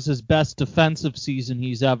last year was his best defensive season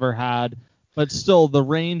he's ever had, but still the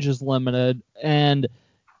range is limited. And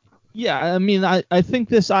yeah, I mean, I think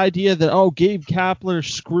this idea that, Gabe Kapler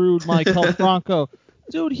screwed Maikel Franco.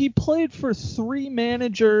 Dude, he played for 3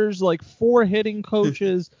 managers, like 4 hitting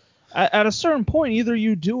coaches. At a certain point, either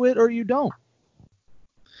you do it or you don't.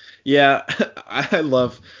 Yeah, I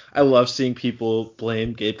love seeing people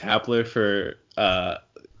blame Gabe Kapler for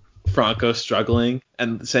Franco struggling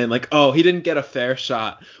and saying like, oh, he didn't get a fair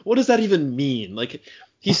shot. What does that even mean? Like,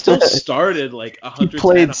 he still started like 110, he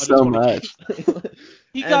played so much.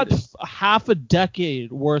 He got half a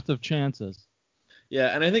decade worth of chances. Yeah,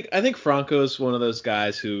 and I think Franco is one of those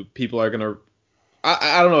guys who people are gonna.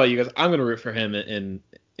 I don't know about you guys. I'm gonna root for him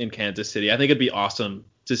in Kansas City. I think it'd be awesome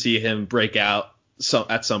to see him break out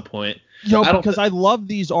at some point. Because I love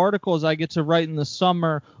these articles I get to write in the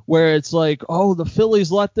summer where it's like, oh, the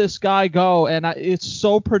Phillies let this guy go, and it's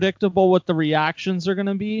so predictable what the reactions are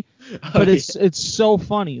gonna be, but it's so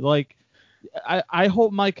funny. Like, I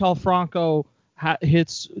hope Maikel Franco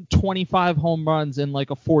hits 25 home runs in like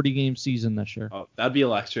a 40-game season this year. Oh, that'd be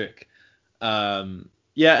electric. Yeah,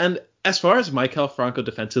 and as far as Maikel Franco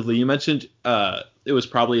defensively, you mentioned it was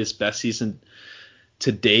probably his best season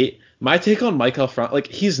to date. My take on Maikel Franco, like,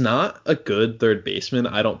 he's not a good third baseman,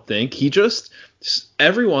 I don't think. He just,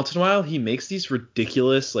 every once in a while, he makes these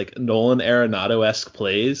ridiculous, like, Nolan Arenado-esque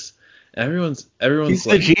plays. Everyone's he's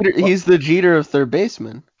like, the Jeter. Well, he's the Jeter of third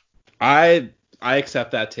baseman. I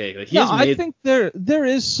accept that take. Like, I think there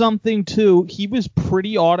is something to. He was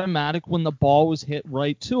pretty automatic when the ball was hit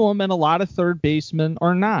right to him, and a lot of third basemen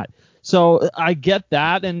are not. So I get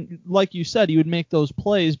that, and like you said, he would make those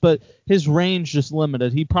plays, but his range just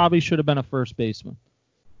limited. He probably should have been a first baseman.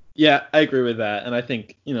 Yeah, I agree with that, and I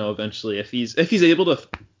think eventually if he's able to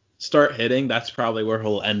start hitting, that's probably where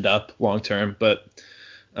he'll end up long term. But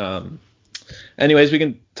anyways, we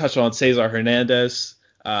can touch on Cesar Hernandez.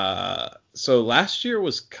 So last year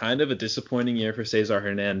was kind of a disappointing year for Cesar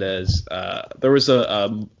Hernandez. There was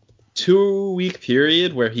a 2-week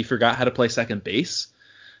period where he forgot how to play second base,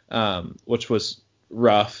 which was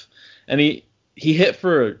rough. And he hit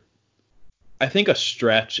for, I think, a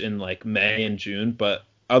stretch in like May and June, but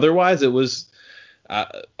otherwise it was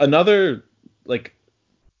another like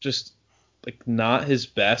just like not his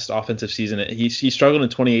best offensive season. He struggled in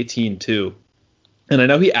 2018 too. And I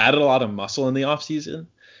know he added a lot of muscle in the offseason.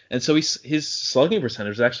 And so his slugging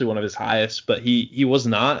percentage was actually one of his highest, but he was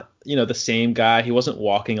not, the same guy. He wasn't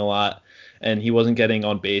walking a lot, and he wasn't getting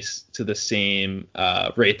on base to the same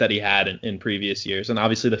rate that he had in previous years. And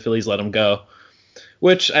obviously the Phillies let him go,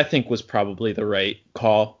 which I think was probably the right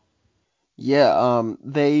call. Yeah,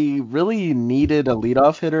 they really needed a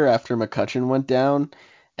leadoff hitter after McCutchen went down,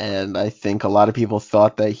 and I think a lot of people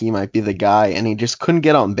thought that he might be the guy, and he just couldn't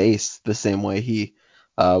get on base the same way he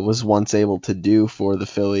was once able to do for the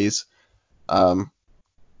Phillies.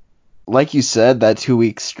 Like you said, that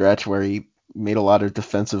 2-week stretch where he made a lot of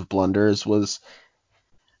defensive blunders was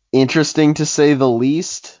interesting to say the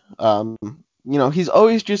least. He's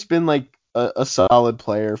always just been like a solid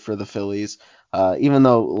player for the Phillies. Even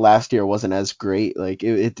though last year wasn't as great, like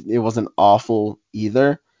it wasn't awful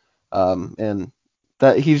either. And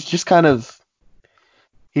that he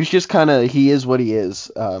is what he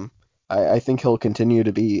is. I think he'll continue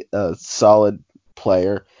to be a solid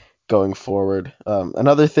player going forward.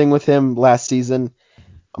 Another thing with him last season,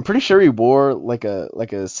 I'm pretty sure he wore like a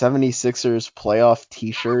 76ers playoff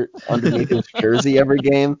T-shirt underneath his jersey every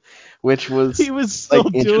game, which was He was still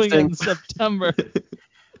like doing it interesting. in September.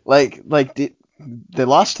 They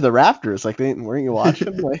lost to the Raptors. Like, weren't you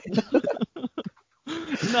watching? Like,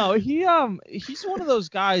 No, he's one of those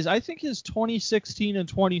guys. I think his 2016 and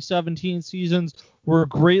 2017 seasons were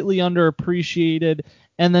greatly underappreciated,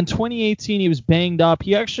 and then 2018 he was banged up.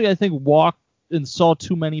 He actually, I think, walked and saw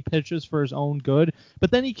too many pitches for his own good.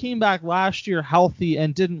 But then he came back last year healthy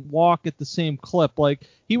and didn't walk at the same clip. Like,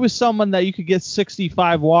 he was someone that you could get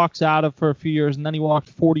 65 walks out of for a few years, and then he walked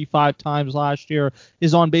 45 times last year.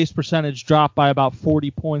 His on-base percentage dropped by about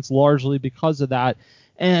 40 points, largely because of that.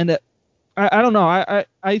 And I don't know.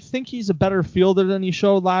 I think he's a better fielder than he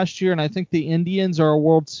showed last year, and I think the Indians are a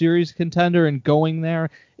World Series contender, and going there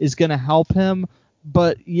is going to help him.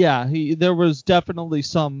 But yeah, there was definitely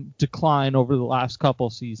some decline over the last couple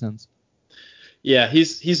seasons. Yeah,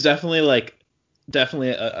 he's definitely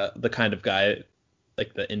the kind of guy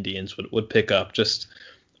like the Indians would pick up, just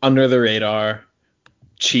under the radar,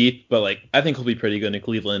 cheap, but like I think he'll be pretty good in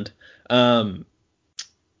Cleveland.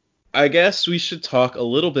 I guess we should talk a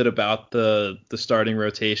little bit about the starting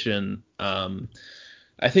rotation.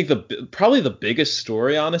 I think probably the biggest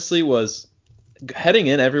story, honestly, was heading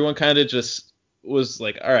in. Everyone kind of just was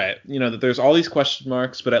like, all right, that there's all these question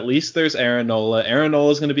marks, but at least there's Aaron Nola. Aaron Nola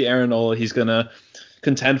is going to be Aaron Nola. He's going to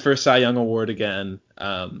contend for a Cy Young Award again.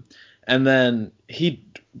 And then he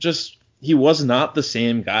was not the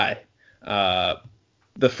same guy.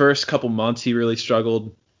 The first couple months he really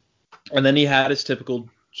struggled, and then he had his typical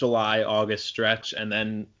July, August stretch, and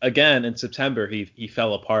then again in September he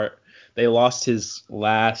fell apart. They lost his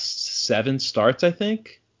last 7 starts, I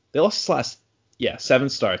think. They lost his last 7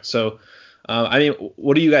 starts. So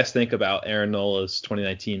what do you guys think about Aaron Nola's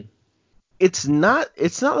 2019? it's not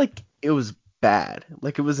like it was bad.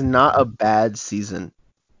 Like, it was not a bad season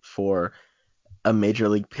for a major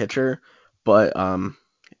league pitcher, but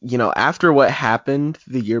after what happened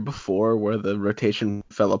the year before where the rotation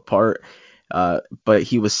fell apart, but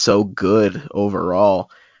he was so good overall,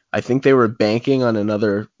 I think they were banking on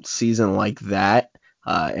another season like that,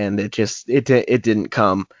 and it didn't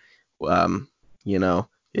come.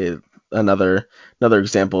 Another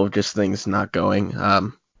example of just things not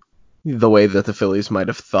going the way that the Phillies might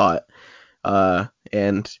have thought,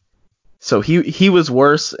 and so he was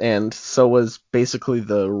worse, and so was basically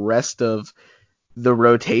the rest of the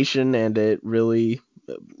rotation, and it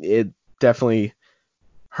definitely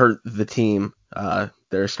hurt the team.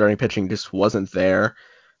 Their starting pitching just wasn't there.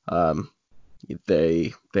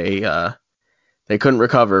 They couldn't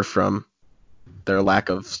recover from their lack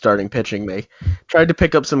of starting pitching. They tried to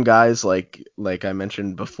pick up some guys like I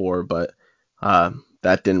mentioned before, but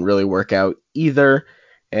that didn't really work out either,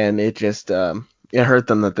 and it just it hurt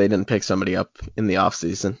them that they didn't pick somebody up in the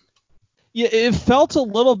offseason. Yeah, it felt a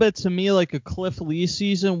little bit to me like a Cliff Lee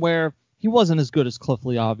season where he wasn't as good as Cliff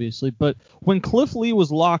Lee, obviously, but when Cliff Lee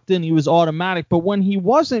was locked in, he was automatic. But when he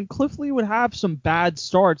wasn't, Cliff Lee would have some bad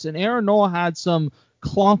starts, and Aaron Nola had some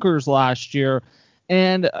clunkers last year.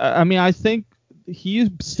 And, I think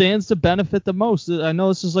he stands to benefit the most. I know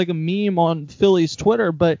this is like a meme on Phillies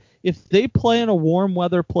Twitter, but if they play in a warm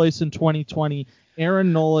weather place in 2020,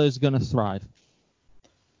 Aaron Nola is going to thrive.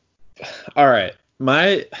 All right.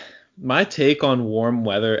 My take on warm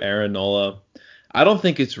weather Aaron Nola, I don't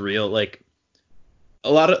think it's real. Like,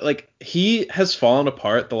 a lot of he has fallen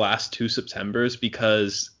apart the last 2 Septembers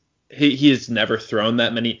because he has never thrown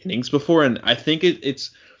that many innings before, and I think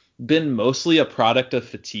it's been mostly a product of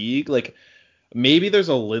fatigue. Like, maybe there's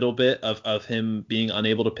a little bit of him being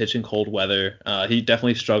unable to pitch in cold weather. He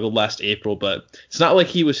definitely struggled last April, but it's not like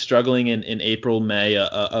he was struggling in April, May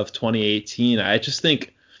of 2018. I just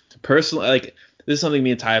think personally, like, this is something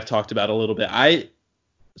me and Ty have talked about a little bit. I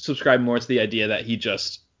subscribe more to the idea that he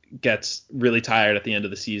just gets really tired at the end of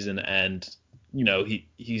the season, and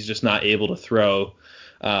he's just not able to throw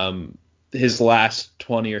his last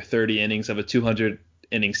 20 or 30 innings of a 200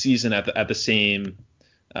 inning season at the same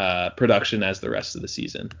production as the rest of the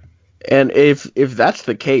season. And if that's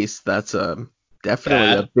the case, that's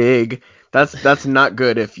definitely a big. That's not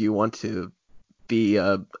good if you want to be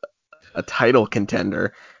a title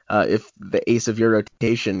contender. If the ace of your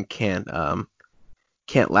rotation can't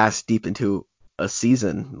last deep into a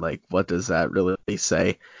season, like, what does that really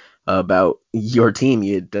say about your team?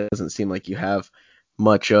 It doesn't seem like you have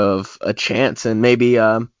much of a chance, and maybe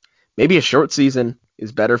a short season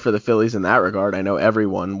is better for the Phillies in that regard. I know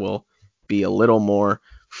everyone will be a little more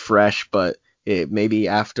fresh, but maybe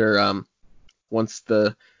after once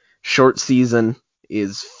the short season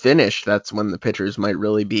is finished, that's when the pitchers might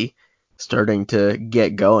really be starting to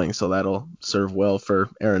get going. So that'll serve well for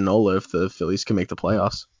Aaron Nola if the Phillies can make the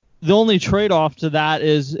playoffs. The only trade-off to that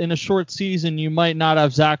is in a short season, you might not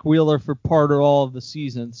have Zach Wheeler for part or all of the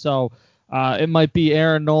season. So it might be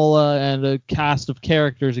Aaron Nola and a cast of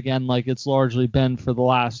characters again, like it's largely been for the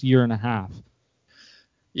last year and a half.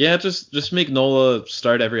 Yeah, just make Nola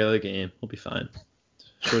start every other game. We'll be fine.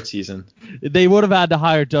 Short season. They would have had to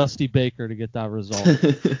hire Dusty Baker to get that result.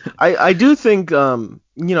 I do think,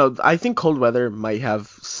 I think cold weather might have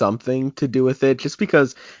something to do with it, just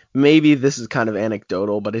because maybe this is kind of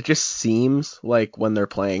anecdotal, but it just seems like when they're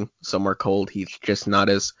playing somewhere cold, he's just not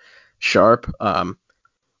as sharp.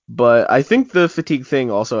 But I think the fatigue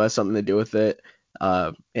thing also has something to do with it.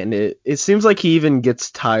 And it seems like he even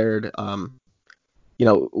gets tired,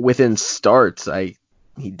 within starts.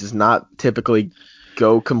 He does not typically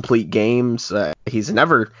go complete games. He's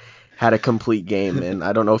never had a complete game, and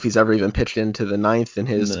I don't know if he's ever even pitched into the ninth in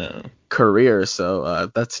his career. So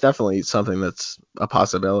that's definitely something that's a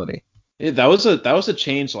possibility. Yeah, that was a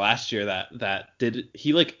change last year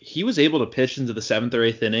he was able to pitch into the seventh or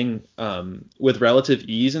eighth inning with relative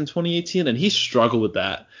ease in 2018, and he struggled with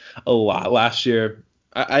that a lot last year.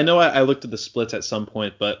 I know I looked at the splits at some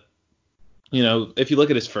point, but if you look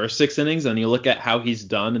at his first 6 innings and you look at how he's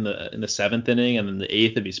done in the 7th inning and then the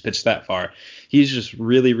 8th, if he's pitched that far, he's just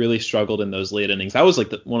really, really struggled in those late innings. That was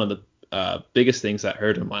like one of the biggest things that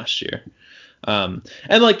hurt him last year.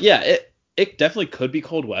 It definitely could be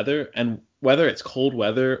cold weather, and whether it's cold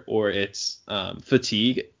weather or it's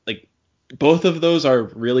fatigue, like both of those are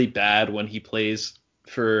really bad when he plays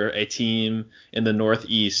for a team in the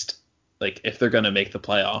Northeast. Like if they're gonna make the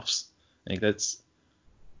playoffs, I think that's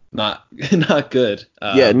not good.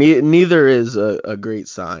 Neither is a great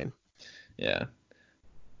sign. Yeah.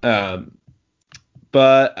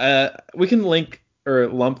 But we can link or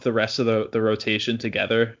lump the rest of the rotation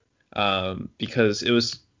together because it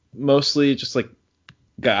was mostly just like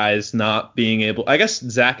guys not being able. I guess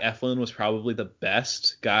Zach Eflin was probably the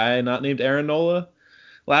best guy not named Aaron Nola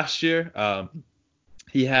last year.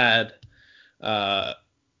 He had a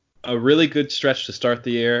really good stretch to start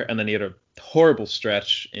the year, and then he had a horrible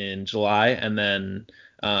stretch in July, and then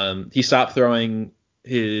he stopped throwing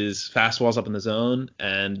his fastballs up in the zone,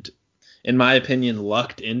 and in my opinion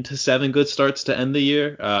lucked into 7 good starts to end the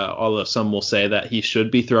year, although some will say that he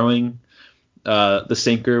should be throwing the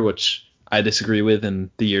sinker, which I disagree with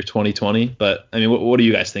in the year 2020. But I mean, what do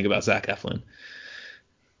you guys think about Zach Eflin?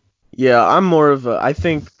 Yeah, I'm more of I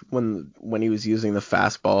think when he was using the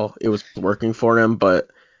fastball, it was working for him, but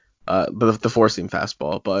the four-seam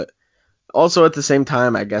fastball, but also at the same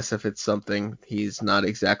time, I guess if it's something he's not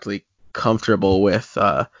exactly comfortable with,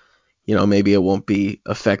 maybe it won't be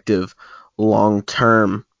effective long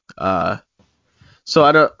term. So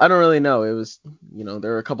I don't really know. It was,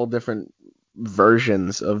 there were a couple different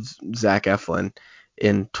versions of Zach Eflin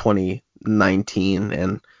in 2019,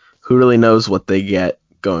 and who really knows what they get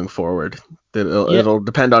going forward. It'll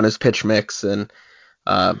depend on his pitch mix and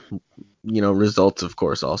results, of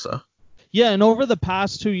course, also. Yeah, and over the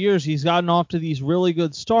past 2 years, he's gotten off to these really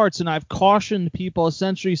good starts, and I've cautioned people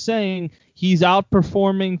essentially saying he's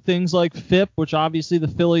outperforming things like FIP, which obviously the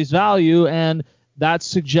Phillies value, and that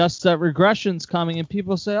suggests that regression's coming, and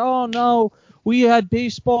people say, oh, no, we had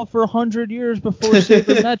baseball for 100 years before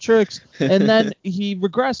sabermetrics, and then he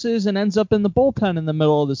regresses and ends up in the bullpen in the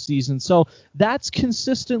middle of the season. So that's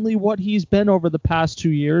consistently what he's been over the past 2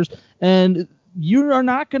 years, and you are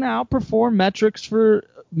not going to outperform metrics for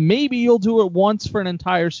 – maybe you'll do it once for an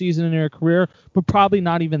entire season in your career, but probably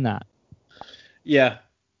not even that. Yeah,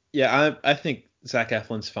 I think Zach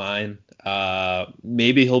Eflin's fine.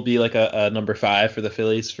 Maybe he'll be like a number 5 for the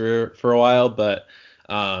Phillies for a while, but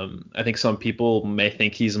I think some people may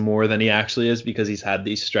think he's more than he actually is because he's had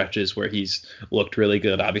these stretches where he's looked really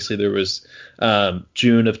good. Obviously, there was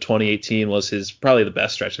June of 2018 was probably the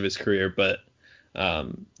best stretch of his career, but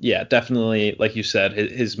definitely, like you said,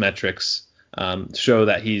 his metrics show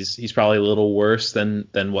that he's probably a little worse than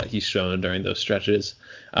what he's shown during those stretches.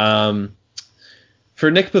 For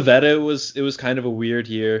Nick Pivetta, it was kind of a weird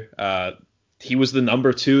year. He was the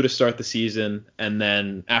number 2 to start the season, and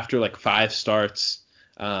then after like 5 starts,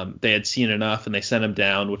 they had seen enough and they sent him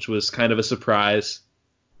down, which was kind of a surprise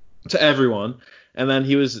to everyone. And then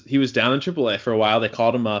he was down in AAA for a while. They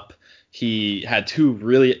called him up. He had 2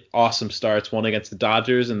 really awesome starts, one against the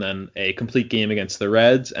Dodgers and then a complete game against the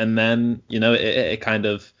Reds. And then, it kind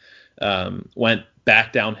of went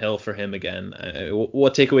back downhill for him again.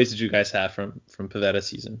 What takeaways did you guys have from Pivetta's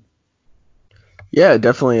season? Yeah,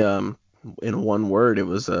 definitely in one word, it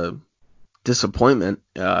was a disappointment.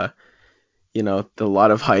 A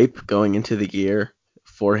lot of hype going into the year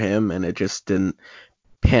for him, and it just didn't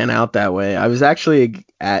pan out that way. I was actually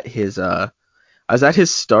at his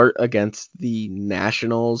start against the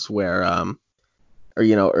Nationals where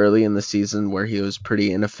early in the season where he was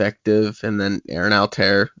pretty ineffective, and then Aaron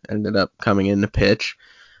Altair ended up coming in to pitch,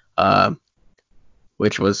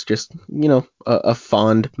 which was just a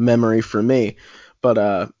fond memory for me.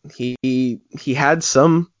 But he had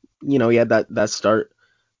some, he had that start.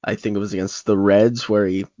 I think it was against the Reds where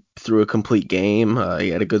he threw a complete game. He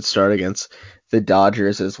had a good start against the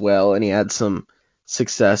Dodgers as well, and he had some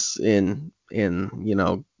success in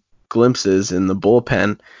glimpses in the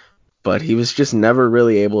bullpen, but he was just never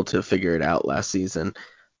really able to figure it out last season.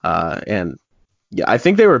 And yeah, I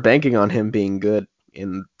think they were banking on him being good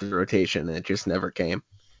in the rotation, and it just never came.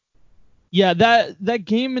 Yeah, that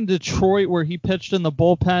game in Detroit where he pitched in the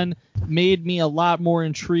bullpen made me a lot more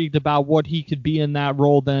intrigued about what he could be in that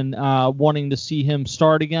role than wanting to see him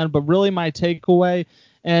start again. But really my takeaway,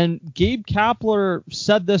 and Gabe Kapler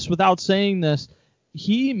said this without saying this,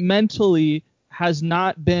 he mentally has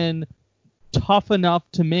not been tough enough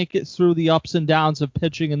to make it through the ups and downs of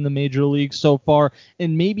pitching in the major leagues so far,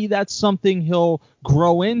 and maybe that's something he'll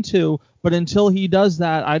grow into, but until he does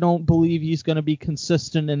that, I don't believe he's going to be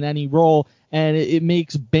consistent in any role, and it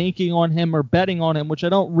makes banking on him or betting on him, which I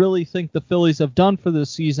don't really think the Phillies have done for this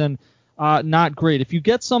season, not great. If you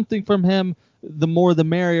get something from him, the more the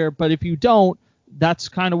merrier, but if you don't, that's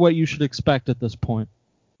kind of what you should expect at this point.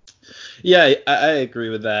 Yeah, I agree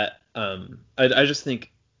with that. I just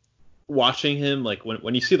think watching him, like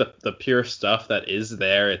when you see the pure stuff that is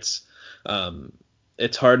there, it's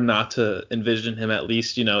hard not to envision him, at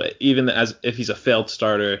least, even as if he's a failed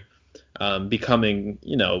starter, becoming,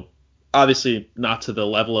 obviously not to the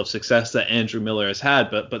level of success that Andrew Miller has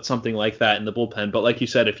had, but something like that in the bullpen. But like you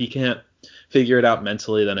said, if he can't figure it out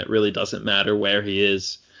mentally, then it really doesn't matter where he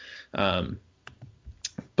is.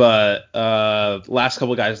 But last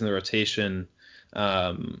couple guys in the rotation,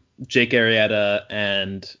 Jake Arrieta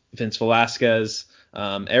and Vince Velasquez.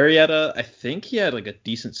 Arrieta, I think he had like a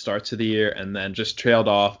decent start to the year and then just trailed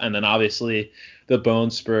off. And then obviously the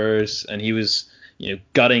bone spurs, and he was,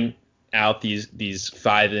 gutting out these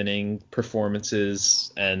 5-inning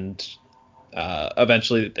performances, and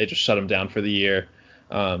eventually they just shut him down for the year.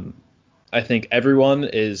 I think everyone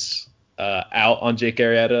is out on Jake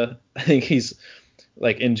Arrieta. I think he's,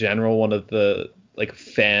 like, in general, one of the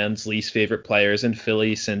fans' least favorite players in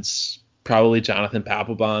Philly since probably Jonathan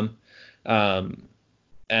Papelbon.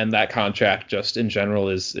 And that contract just in general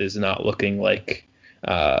is not looking like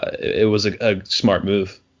it was a smart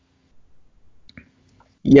move.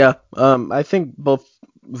 Yeah, I think both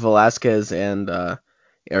Velasquez and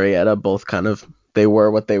Arrieta both kind of, they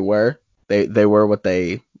were what they were. They were what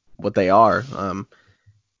they are.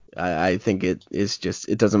 I think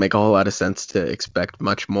it doesn't make a whole lot of sense to expect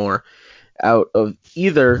much more out of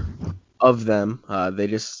either of them. They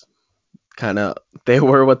just they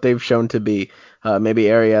were what they've shown to be. Maybe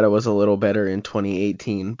Arrieta was a little better in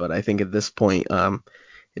 2018, but I think at this point,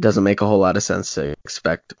 it doesn't make a whole lot of sense to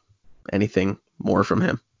expect anything more from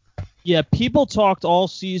him. Yeah, people talked all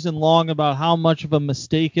season long about how much of a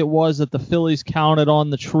mistake it was that the Phillies counted on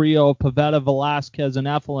the trio of Pivetta, Velasquez, and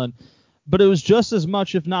Eflin. But it was just as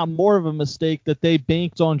much, if not more, of a mistake that they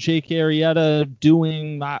banked on Jake Arrieta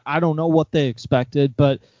doing, I don't know what they expected,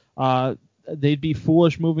 but they'd be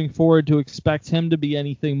foolish moving forward to expect him to be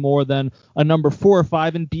anything more than a number 4 or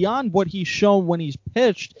 5. And beyond what he's shown when he's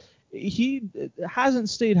pitched, he hasn't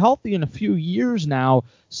stayed healthy in a few years now.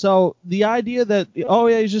 So the idea that,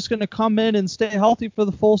 he's just going to come in and stay healthy for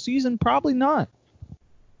the full season, probably not.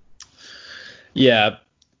 Yeah.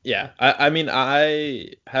 I mean,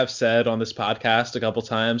 I have said on this podcast a couple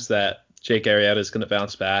times that Jake Arrieta is going to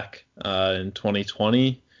bounce back in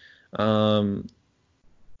 2020.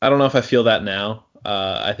 I don't know if I feel that now.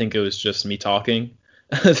 I think it was just me talking,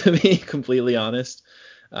 to be completely honest.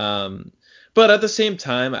 But at the same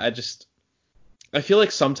time, I feel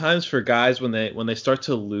like sometimes for guys when they start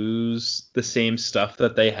to lose the same stuff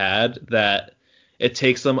that they had, that it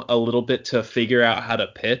takes them a little bit to figure out how to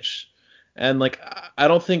pitch. And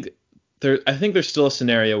I think there's still a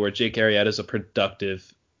scenario where Jake Arrieta is a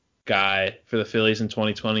productive guy for the Phillies in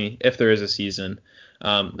 2020 if there is a season.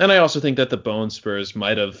 And I also think that the bone spurs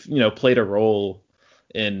might have, played a role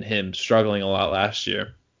in him struggling a lot last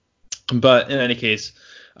year. But in any case,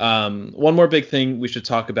 one more big thing we should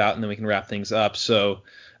talk about, and then we can wrap things up. So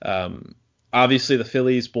obviously the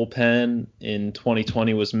Phillies bullpen in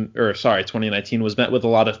 2019 was met with a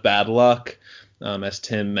lot of bad luck. As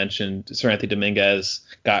Tim mentioned, Seranthony Dominguez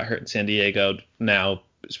got hurt in San Diego. Now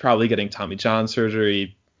is probably getting Tommy John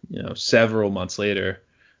surgery, several months later.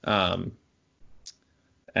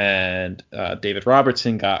 And David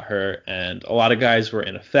Robertson got hurt, and a lot of guys were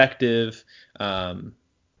ineffective.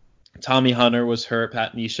 Tommy Hunter was hurt.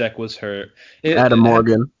 Pat Neshek was hurt. Adam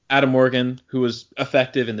Morgan, who was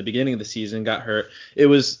effective in the beginning of the season, got hurt. It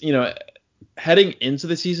was, heading into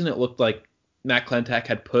the season, it looked like Matt Klentak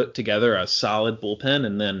had put together a solid bullpen,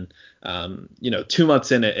 and then, 2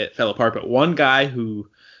 months in, it fell apart. But one guy who,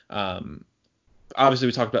 obviously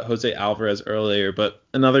we talked about Jose Alvarez earlier, but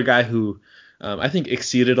another guy who I think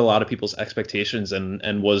exceeded a lot of people's expectations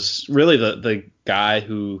and was really the guy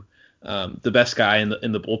who, the best guy in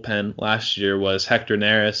the bullpen last year was Hector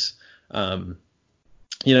Neris.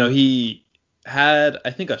 He had,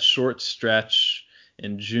 I think, a short stretch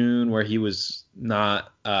in June where he was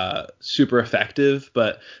not super effective,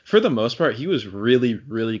 but for the most part, he was really,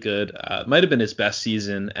 really good. Might have been his best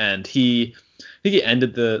season, and I think he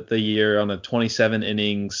ended the year on a 27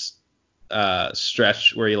 innings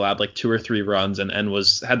stretch where he allowed like 2 or 3 runs and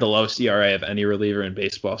had the lowest ERA of any reliever in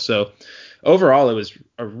baseball. So overall, it was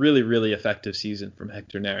a really, really effective season from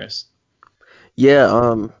Hector Neris.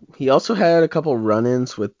 Yeah, he also had a couple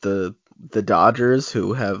run-ins with the Dodgers,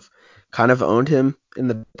 who have kind of owned him in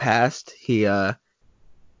the past. He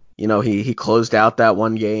closed out that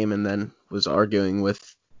one game and then was arguing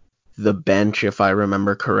with the bench, if I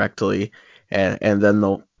remember correctly. And then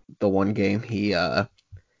the one game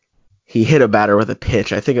he hit a batter with a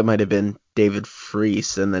pitch. I think it might have been David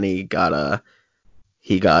Freese, and then he got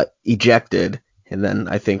ejected. And then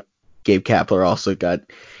I think Gabe Kapler also got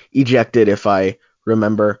ejected, if I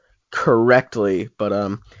remember correctly. But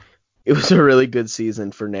it was a really good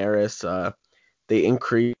season for Neris. They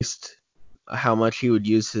increased how much he would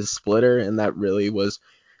use his splitter, and that really was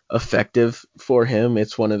effective for him.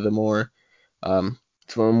 It's one of the more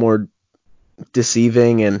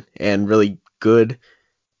deceiving and really good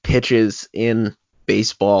pitches in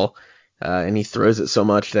baseball, and he throws it so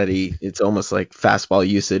much that it's almost like fastball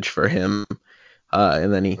usage for him.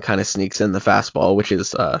 And then he kind of sneaks in the fastball, which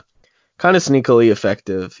is kind of sneakily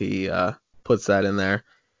effective. He puts that in there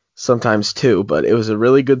sometimes too. But it was a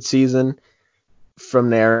really good season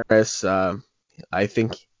from Neris. I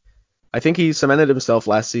think he cemented himself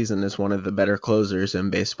last season as one of the better closers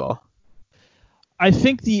in baseball. I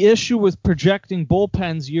think the issue with projecting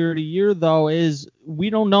bullpens year to year, though, is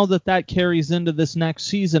we don't know that carries into this next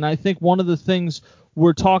season. I think one of the things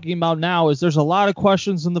we're talking about now is there's a lot of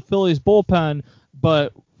questions in the Phillies bullpen,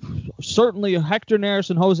 but certainly Hector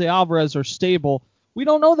Neris and Jose Alvarez are stable. We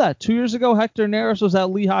don't know that. 2 years ago, Hector Neris was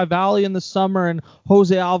at Lehigh Valley in the summer, and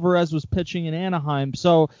Jose Alvarez was pitching in Anaheim.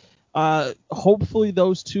 So hopefully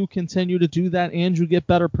those two continue to do that and you get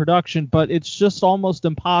better production, but it's just almost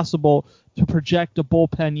impossible to project a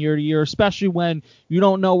bullpen year to year, especially when you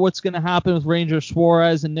don't know what's going to happen with Ranger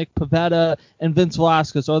Suarez and Nick Pivetta and Vince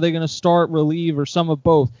Velasquez. Are they going to start, relieve, or some of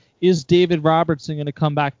both? Is David Robertson going to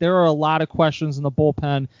come back? There are a lot of questions in the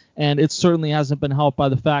bullpen, and it certainly hasn't been helped by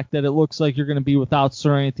the fact that it looks like you're going to be without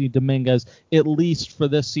Seranthony Dominguez, at least for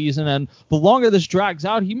this season. And the longer this drags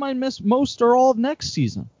out, he might miss most or all of next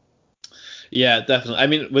season. Yeah, definitely. I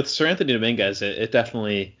mean, with Seranthony Dominguez, it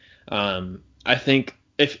definitely, I think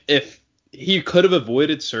if he could have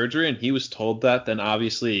avoided surgery and he was told that, then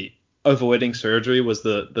obviously avoiding surgery was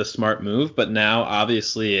the smart move. But now,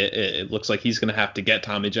 obviously, it looks like he's going to have to get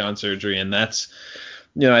Tommy John surgery. And that's,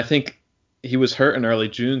 I think he was hurt in early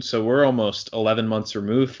June. So we're almost 11 months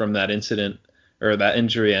removed from that incident or that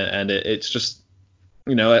injury. And it's just,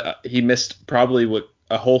 he missed probably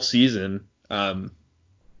a whole season.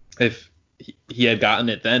 If he had gotten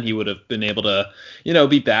it then, he would have been able to,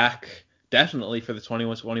 be back definitely for the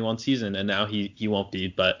 21 season, and now he won't be.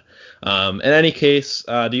 But in any case,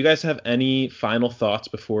 do you guys have any final thoughts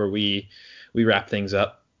before we wrap things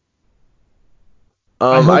up?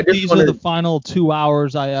 I hope these are the final 2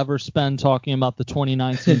 hours I ever spend talking about the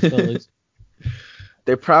 2019 Phillies.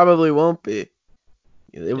 They probably won't be.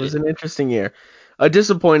 It was an interesting year. A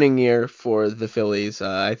disappointing year for the Phillies.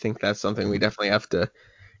 I think that's something we definitely have to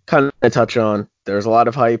kind of touch on. There's a lot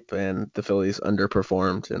of hype, and the Phillies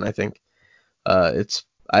underperformed, and I think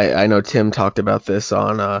I know Tim talked about this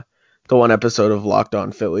on the one episode of Locked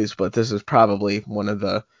On Phillies, but this is probably one of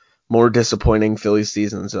the more disappointing Phillies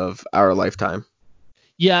seasons of our lifetime.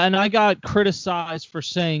 Yeah, and I got criticized for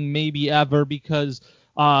saying maybe ever because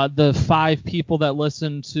the 5 people that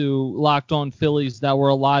listened to Locked On Phillies that were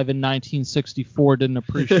alive in 1964 didn't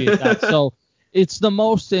appreciate that. So it's the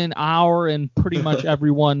most in our and pretty much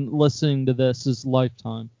everyone listening to this is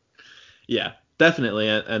lifetime. Yeah, definitely.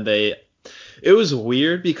 And they It was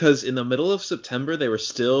weird because in the middle of September they were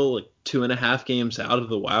still like 2.5 games out of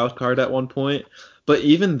the wild card at one point. But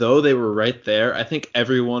even though they were right there, I think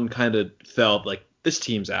everyone kind of felt like this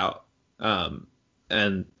team's out.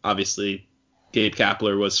 And obviously Gabe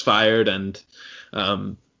Kapler was fired, and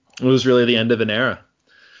it was really the end of an era.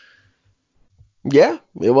 Yeah,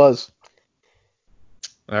 it was.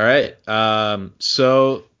 All right.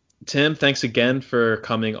 So Tim, thanks again for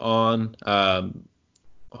coming on.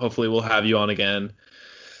 Hopefully we'll have you on again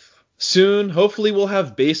soon. Hopefully we'll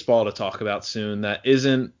have baseball to talk about soon that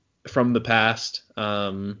isn't from the past.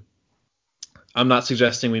 I'm not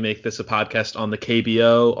suggesting we make this a podcast on the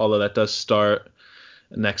KBO, although that does start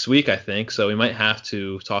next week, I think. So we might have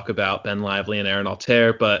to talk about Ben Lively and Aaron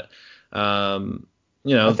Altair, but I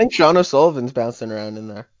think Sean O'Sullivan's bouncing around in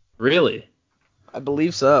there. Really? I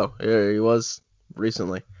believe so. Yeah, he was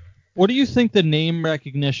recently. What do you think the name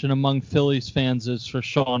recognition among Phillies fans is for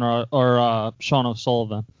Sean or Sean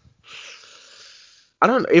O'Sullivan? I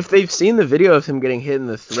don't know. If they've seen the video of him getting hit in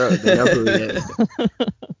the throat, they know who he is.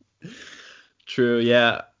 True,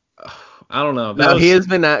 yeah. I don't know. He has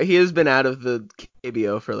been out of the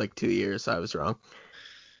KBO for like 2 years. So I was wrong.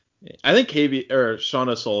 I think Sean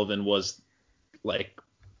O'Sullivan was like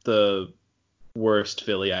the worst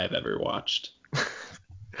Philly I've ever watched.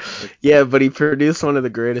 Yeah, but he produced one of the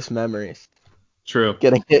greatest memories. True.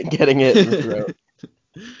 Getting hit in the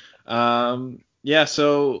throat. Yeah,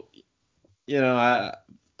 so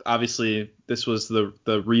obviously this was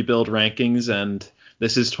the rebuild rankings, and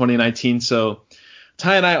this is 2019. So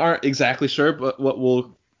Ty and I aren't exactly sure, but what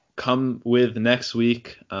we'll come with next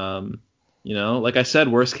week. Like I said,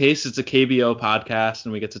 worst case, it's a KBO podcast,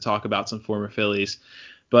 and we get to talk about some former Phillies.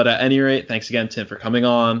 But at any rate, thanks again, Tim, for coming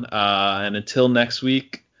on. And until next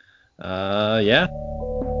week, yeah.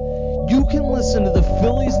 You can listen to the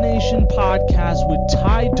Phillies Nation podcast with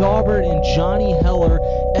Ty Daubert and Johnny Heller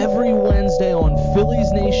every Wednesday on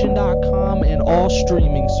PhilliesNation.com and all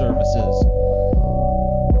streaming services.